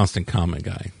constant comment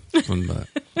guy from the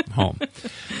home.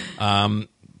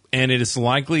 And it is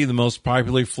likely the most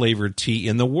popular flavored tea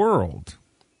in the world.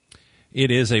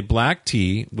 It is a black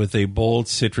tea with a bold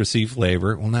citrusy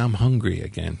flavor. Well, now I'm hungry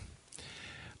again.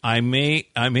 I may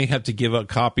have to give up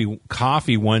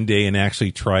coffee one day and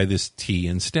actually try this tea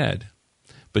instead.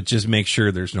 But just make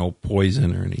sure there's no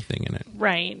poison or anything in it.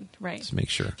 Right. Just make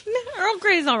sure. Earl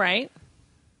Grey's all right.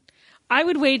 I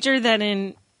would wager that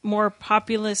in more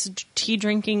populous tea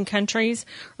drinking countries,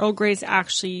 Earl Grey's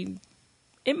actually,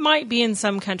 it might be in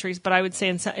some countries, but I would say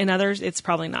in others, it's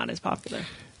probably not as popular.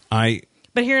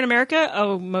 But here in America,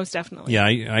 oh, most definitely. Yeah,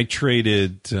 I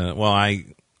traded. I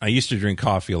used to drink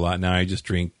coffee a lot. Now I just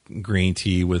drink green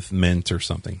tea with mint or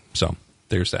something. So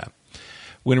there's that.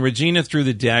 When Regina threw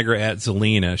the dagger at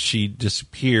Zelina, she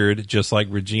disappeared just like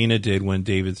Regina did when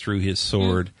David threw his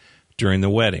sword during the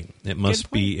wedding. It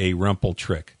must be a Rumple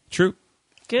trick. True.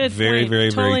 Good. Very, point. very,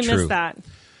 very totally true. Missed that.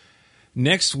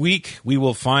 Next week, we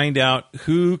will find out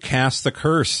who cast the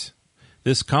curse.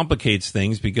 This complicates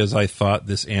things because I thought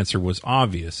this answer was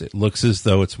obvious. It looks as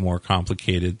though it's more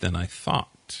complicated than I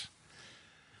thought.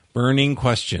 Burning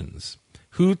questions.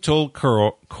 Who told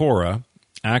Cora,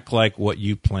 act like what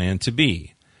you plan to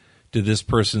be? Did this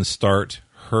person start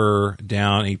her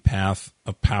down a path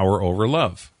of power over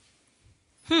love?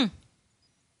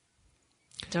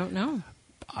 Don't know.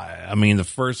 I mean, the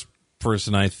first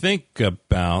person I think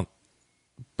about,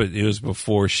 but it was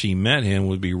before she met him,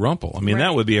 would be Rumple. I mean,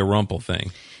 that would be a Rumple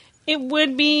thing. It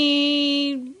would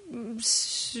be,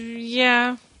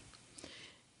 yeah.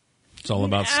 It's all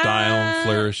about style,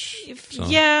 flourish. So.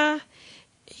 Yeah.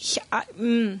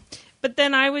 But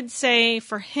then I would say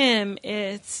for him,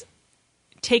 it's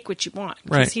take what you want.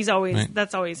 Because he's always,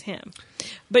 that's always him.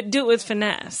 But do it with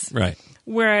finesse. Right.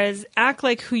 Whereas act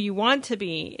like who you want to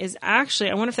be is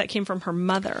actually, I wonder if that came from her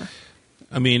mother.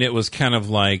 I mean, it was kind of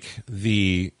like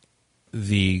the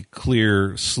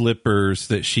clear slippers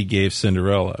that she gave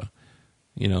Cinderella.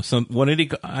 You know,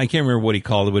 I can't remember what he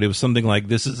called it, but it was something like,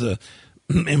 this is a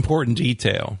important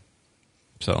detail.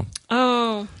 So.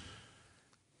 Oh.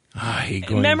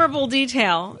 Memorable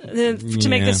detail to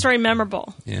make the story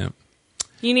memorable. Yeah.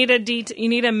 You need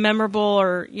a memorable,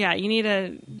 or you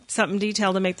need something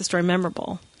detailed to make the story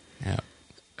memorable. Yeah.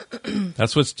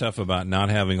 That's what's tough about not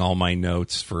having all my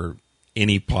notes for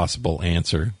any possible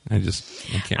answer. I can't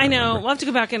remember. I know. We'll have to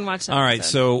go back and watch that. All right.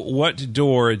 So what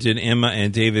door did Emma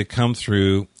and David come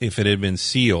through if it had been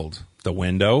sealed? The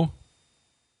window?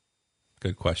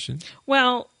 Good question.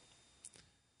 Well,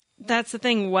 that's the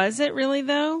thing. Was it really,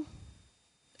 though?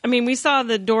 I mean, we saw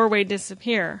the doorway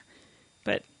disappear,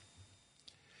 but...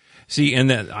 See, and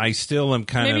that I still am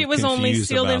kind of maybe it was only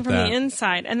sealed in from the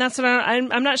inside, and that's what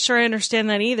I'm not sure I understand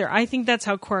that either. I think that's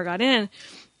how Cora got in,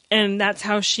 and that's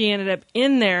how she ended up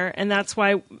in there, and that's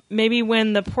why maybe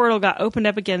when the portal got opened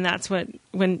up again, that's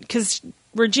because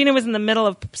Regina was in the middle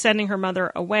of sending her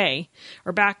mother away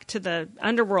or back to the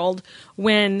underworld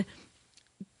when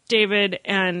David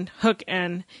and Hook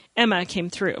and Emma came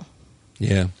through.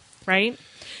 Yeah. Right?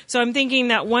 So I'm thinking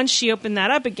that once she opened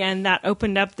that up again, that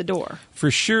opened up the door.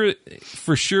 For sure,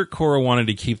 Cora wanted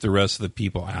to keep the rest of the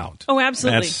people out. Oh,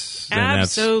 absolutely.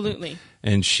 Absolutely.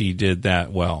 And she did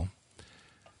that well.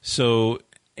 So,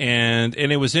 and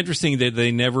it was interesting that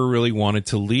they never really wanted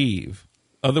to leave.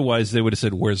 Otherwise, they would have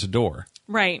said, where's the door?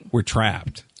 Right. We're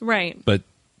trapped. Right. But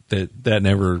that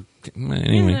never,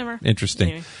 anyway, never. Interesting.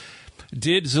 Anyway.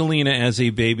 Did Zelina as a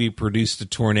baby produce the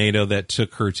tornado that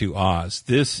took her to Oz?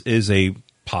 This is a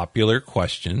popular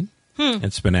question.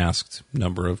 It's been asked a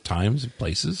number of times and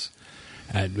places.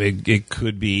 It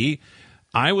could be.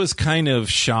 I was kind of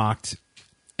shocked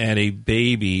at a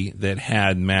baby that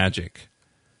had magic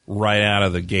right out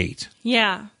of the gate.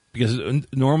 Yeah. Because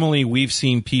normally we've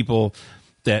seen people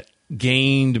that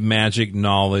gained magic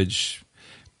knowledge.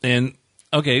 And,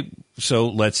 okay, so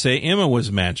let's say Emma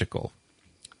was magical.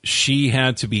 She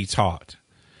had to be taught.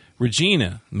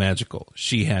 Regina magical?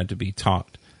 She had to be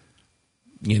taught.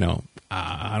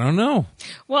 I don't know.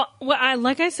 Well,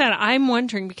 like I said, I'm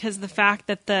wondering because the fact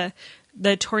that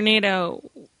the tornado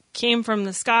came from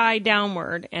the sky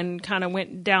downward and kind of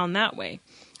went down that way.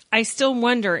 I still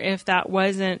wonder if that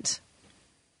wasn't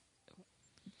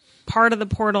part of the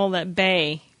portal that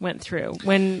Bay went through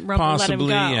when Rumple let him go.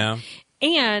 Yeah.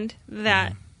 And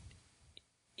that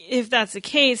if that's the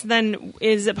case, then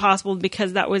is it possible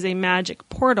because that was a magic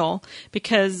portal,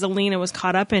 because Zelena was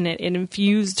caught up in it, it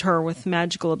infused her with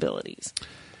magical abilities?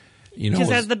 Because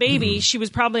as the baby, she was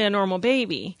probably a normal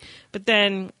baby, but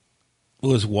then...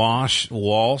 Was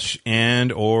Walsh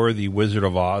and or the Wizard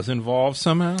of Oz involved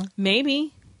somehow?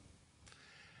 Maybe.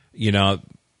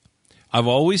 I've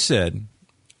always said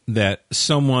that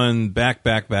someone back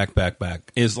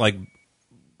is like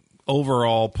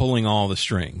overall pulling all the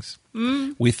strings.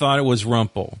 We thought it was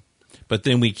Rumple, but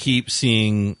then we keep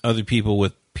seeing other people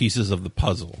with pieces of the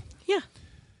puzzle. Yeah.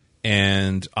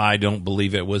 And I don't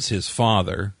believe it was his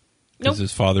father, because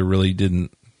his father really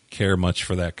didn't care much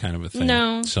for that kind of a thing.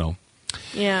 No. So,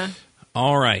 yeah.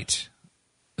 All right.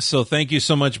 So thank you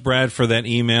so much, Brad, for that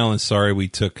email. And sorry we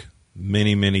took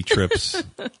many trips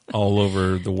all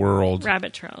over the world.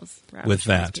 Rabbit trails. Rabbit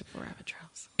trails.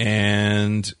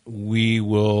 And we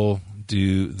will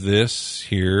do this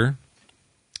here.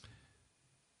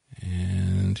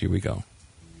 And here we go.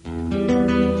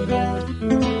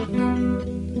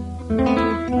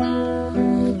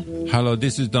 Hello,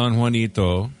 this is Don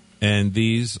Juanito, and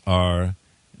these are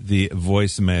the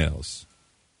voicemails.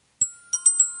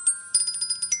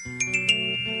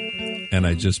 And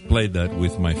I just played that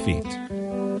with my feet.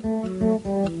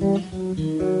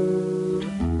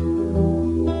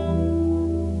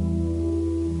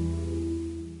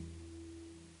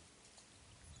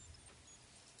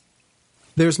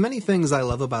 There's many things I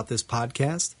love about this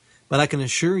podcast, but I can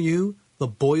assure you the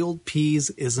boiled peas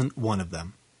isn't one of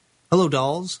them. Hello,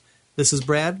 dolls. This is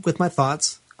Brad with my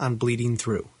thoughts on Bleeding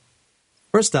Through.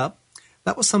 First up,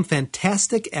 that was some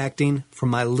fantastic acting from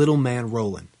my little man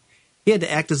Roland. He had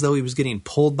to act as though he was getting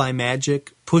pulled by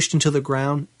magic, pushed into the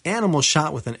ground, and almost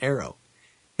shot with an arrow.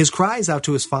 His cries out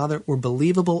to his father were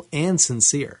believable and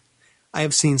sincere. I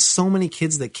have seen so many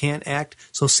kids that can't act,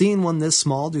 so seeing one this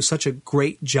small do such a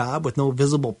great job with no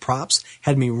visible props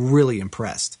had me really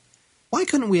impressed. Why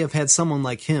couldn't we have had someone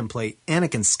like him play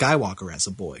Anakin Skywalker as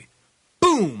a boy?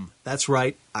 Boom! That's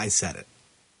right, I said it.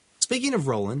 Speaking of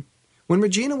Roland, when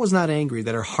Regina was not angry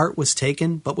that her heart was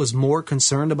taken but was more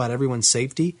concerned about everyone's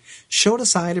safety, showed a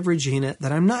side of Regina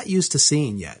that I'm not used to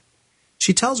seeing yet.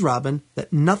 She tells Robin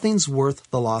that nothing's worth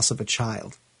the loss of a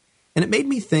child. And it made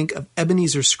me think of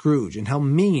Ebenezer Scrooge and how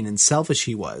mean and selfish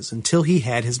he was until he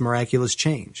had his miraculous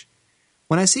change.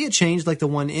 When I see a change like the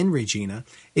one in Regina,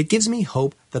 it gives me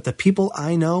hope that the people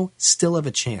I know still have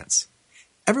a chance.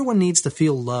 Everyone needs to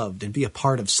feel loved and be a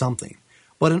part of something.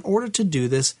 But in order to do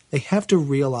this, they have to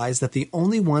realize that the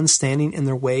only one standing in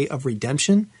their way of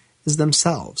redemption is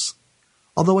themselves.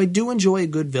 Although I do enjoy a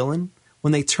good villain,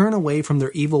 when they turn away from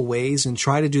their evil ways and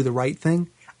try to do the right thing,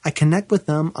 I connect with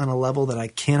them on a level that I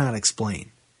cannot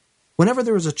explain. Whenever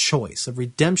there is a choice of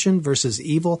redemption versus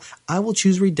evil, I will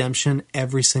choose redemption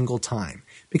every single time,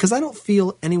 because I don't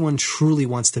feel anyone truly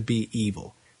wants to be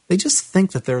evil. They just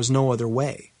think that there is no other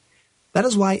way. That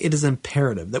is why it is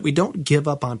imperative that we don't give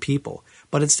up on people,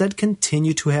 but instead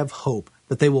continue to have hope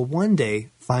that they will one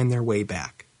day find their way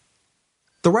back.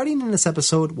 The writing in this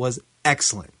episode was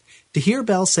excellent. To hear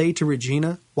Belle say to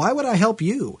Regina, "Why would I help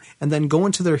you?" and then go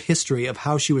into their history of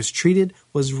how she was treated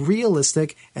was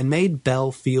realistic and made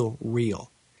Belle feel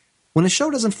real. When a show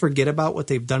doesn't forget about what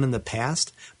they've done in the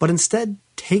past, but instead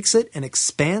takes it and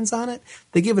expands on it,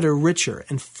 they give it a richer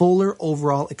and fuller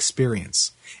overall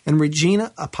experience. And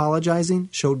Regina apologizing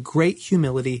showed great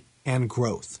humility and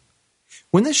growth.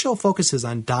 When this show focuses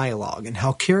on dialogue and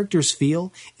how characters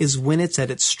feel is when it's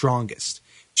at its strongest.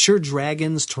 Sure,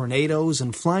 dragons, tornadoes,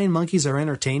 and flying monkeys are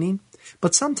entertaining,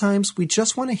 but sometimes we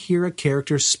just want to hear a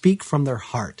character speak from their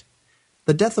heart.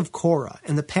 The death of Cora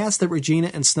and the past that Regina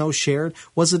and Snow shared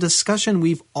was a discussion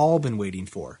we've all been waiting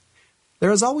for. There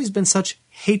has always been such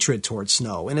hatred towards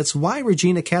Snow, and it's why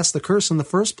Regina cast the curse in the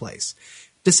first place.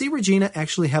 To see Regina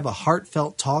actually have a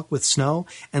heartfelt talk with Snow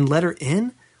and let her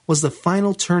in was the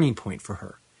final turning point for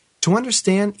her. To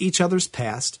understand each other's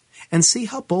past and see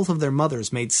how both of their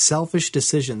mothers made selfish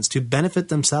decisions to benefit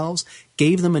themselves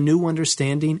gave them a new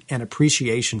understanding and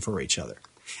appreciation for each other.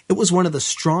 It was one of the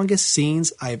strongest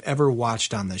scenes I have ever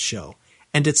watched on this show,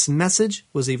 and its message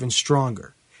was even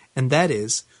stronger, and that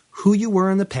is, who you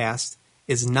were in the past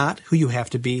is not who you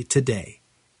have to be today.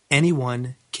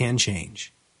 Anyone can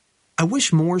change. I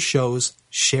wish more shows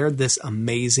shared this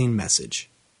amazing message.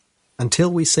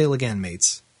 Until we sail again,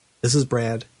 mates, this is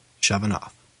Brad shoving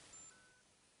off.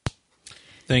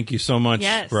 Thank you so much,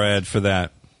 Brad, for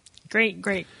that.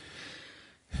 Great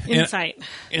insight.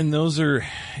 And those are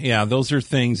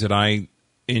things that I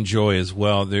enjoy as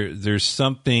well. There's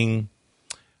something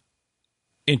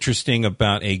interesting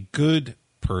about a good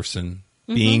person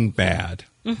being bad.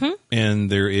 Mm-hmm.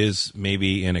 And there is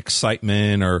maybe an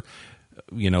excitement or,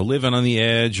 living on the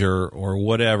edge or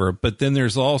whatever. But then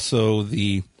there's also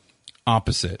the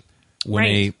opposite when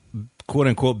a quote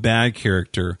unquote bad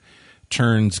character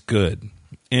turns good.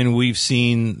 And we've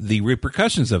seen the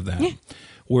repercussions of that,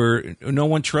 where no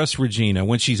one trusts Regina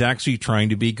when she's actually trying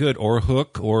to be good, or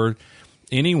Hook, or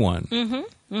anyone.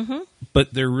 Mm-hmm. Mm-hmm.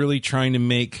 But they're really trying to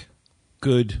make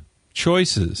good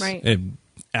choices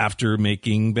after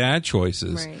making bad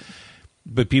choices. Right.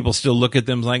 But people still look at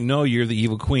them like, no, you're the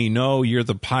evil queen. No, you're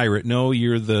the pirate. No,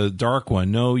 you're the dark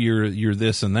one. No, you're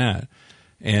this and that.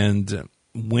 And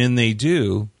when they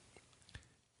do,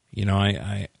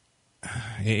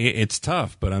 it's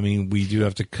tough. But I mean, we do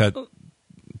have to cut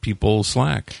people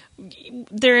slack.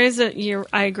 There is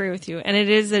I agree with you, and it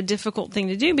is a difficult thing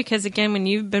to do because, again, when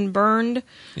you've been burned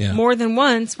more than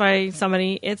once by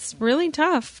somebody, it's really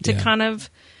tough to kind of,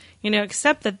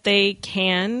 accept that they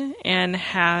can and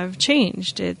have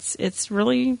changed. It's a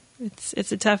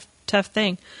tough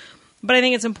thing, but I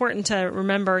think it's important to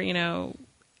remember,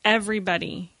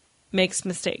 everybody makes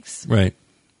mistakes, right?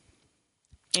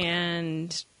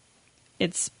 And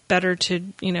it's better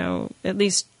to, at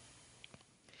least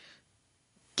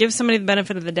give somebody the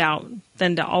benefit of the doubt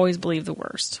than to always believe the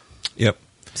worst. Yep.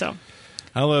 So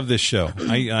I love this show.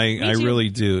 I really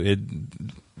do. It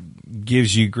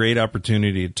gives you great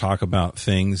opportunity to talk about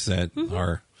things that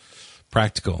are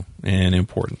practical and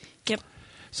important. Yep.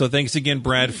 So thanks again,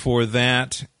 Brad, for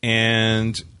that.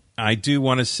 And I do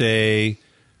want to say,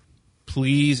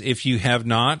 please, if you have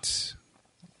not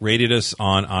rated us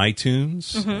on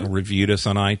iTunes, or reviewed us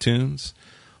on iTunes,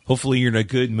 hopefully you're in a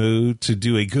good mood to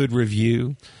do a good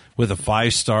review with a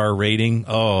 5-star rating.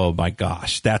 Oh, my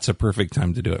gosh. That's a perfect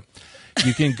time to do it.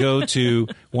 You can go to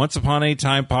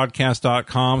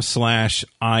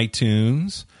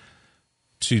onceuponatimepodcast.com/iTunes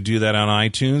to do that on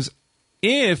iTunes.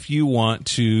 If you want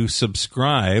to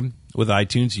subscribe with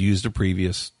iTunes, use the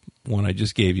previous one I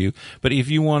just gave you. But if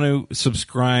you want to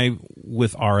subscribe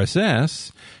with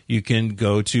RSS, you can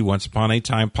go to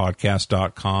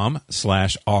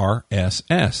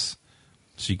onceuponatimepodcast.com/RSS.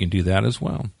 So you can do that as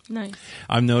well. Nice.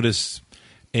 I've noticed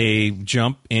a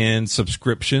jump in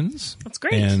subscriptions. That's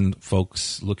great. And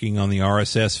folks looking on the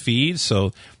RSS feed.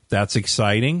 So that's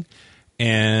exciting.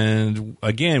 And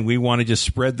again, we want to just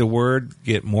spread the word,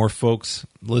 get more folks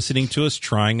listening to us,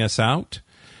 trying us out.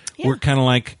 Yeah. We're kind of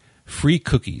like free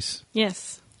cookies.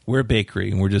 Yes. We're a bakery,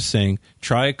 and we're just saying,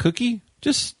 try a cookie.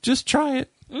 Just try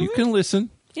it. Mm-hmm. You can listen.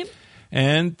 Yep.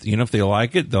 And, if they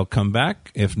like it, they'll come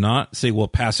back. If not, say, we'll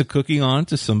pass a cookie on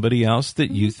to somebody else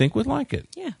that you think would like it.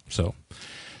 Yeah. So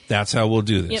that's how we'll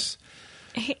do this.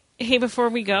 Yep. Hey, before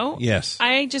we go, yes,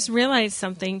 I just realized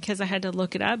something because I had to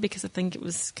look it up because I think it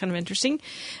was kind of interesting.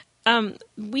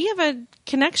 We have a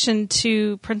connection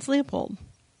to Prince Leopold.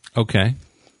 Okay.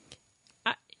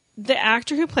 The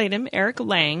actor who played him, Eric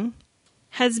Lang,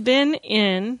 has been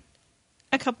in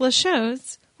a couple of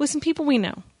shows with some people we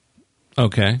know.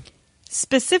 Okay.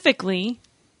 Specifically,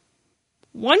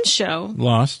 one show.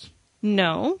 Lost?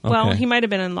 No. Okay. Well, he might have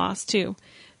been in Lost, too.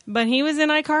 But he was in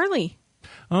iCarly.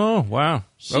 Oh, wow.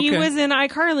 He was in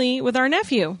iCarly with our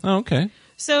nephew. Oh, okay.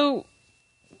 So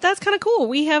that's kind of cool.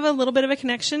 We have a little bit of a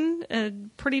connection, a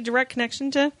pretty direct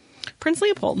connection to Prince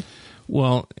Leopold.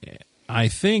 Well, I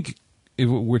think if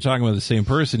we're talking about the same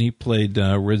person. He played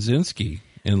Radzinski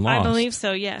in Lost. I believe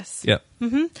so, yes. Yep.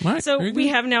 Mm-hmm. Right, so we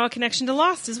have now a connection to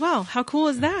Lost as well. How cool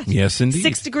is that? Yes, indeed.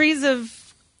 6 degrees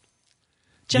of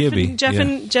Jeff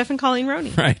and Colleen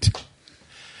Roney.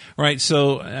 Right.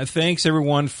 So thanks,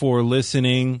 everyone, for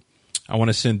listening. I want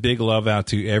to send big love out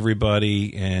to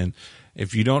everybody. And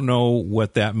if you don't know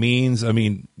what that means, I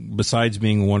mean, besides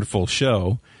being a wonderful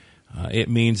show, it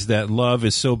means that love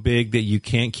is so big that you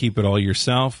can't keep it all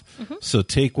yourself. Mm-hmm. So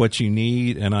take what you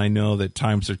need. And I know that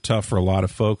times are tough for a lot of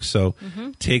folks. So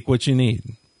take what you need.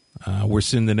 We're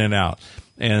sending it out.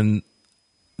 And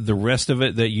the rest of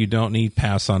it that you don't need,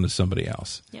 pass on to somebody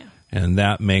else. Yeah. And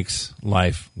that makes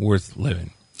life worth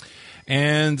living.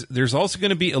 And there's also going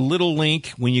to be a little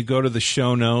link when you go to the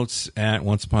show notes at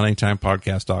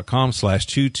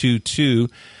onceuponatimepodcast.com/222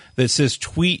 that says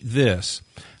tweet this.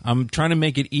 I'm trying to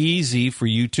make it easy for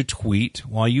you to tweet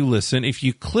while you listen. If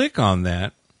you click on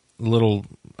that little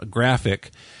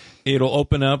graphic, it'll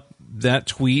open up that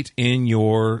tweet in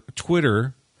your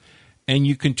Twitter, and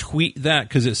you can tweet that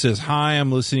because it says, "Hi,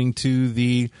 I'm listening to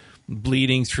the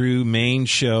Bleeding Through main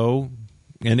show,"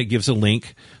 and it gives a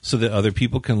link so that other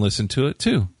people can listen to it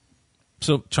too.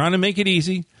 So trying to make it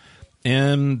easy,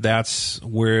 and that's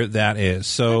where that is.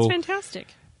 So that's fantastic.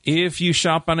 If you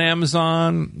shop on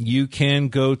Amazon, you can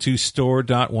go to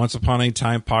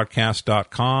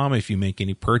store.onceuponatimepodcast.com if you make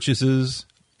any purchases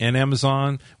in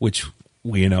Amazon, which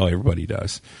we know everybody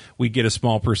does. We get a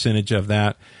small percentage of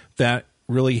that. That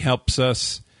really helps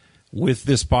us with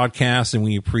this podcast, and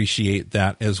we appreciate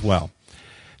that as well.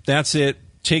 That's it.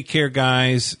 Take care,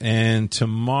 guys. And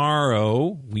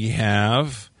tomorrow we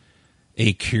have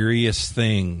a curious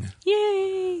thing.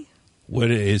 Yay!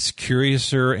 What is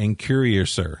curiouser and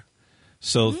curiouser.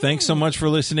 So thanks so much for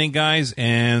listening, guys,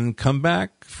 and come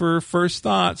back for First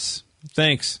Thoughts.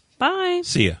 Thanks. Bye.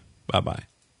 See ya. Bye-bye.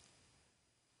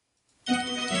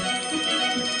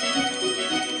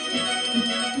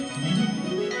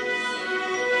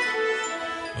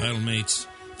 Well, mates,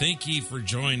 thank ye for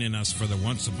joining us for the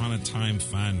Once Upon a Time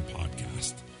Fan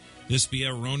Podcast. This be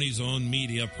a Roni's Own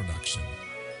media production.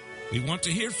 We want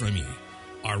to hear from you.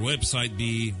 Our website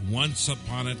be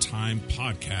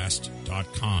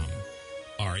onceuponatimepodcast.com.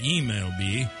 Our email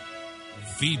be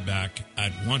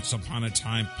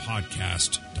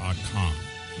feedback@onceuponatimepodcast.com.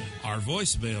 Our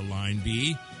voicemail line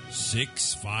be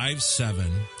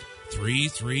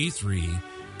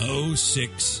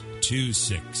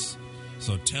 657-333-0626.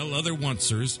 So tell other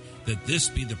oncers that this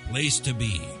be the place to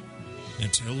be.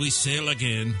 Until we sail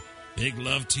again, big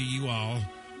love to you all,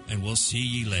 and we'll see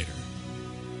ye later.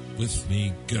 With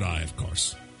me, good eye, of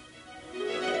course.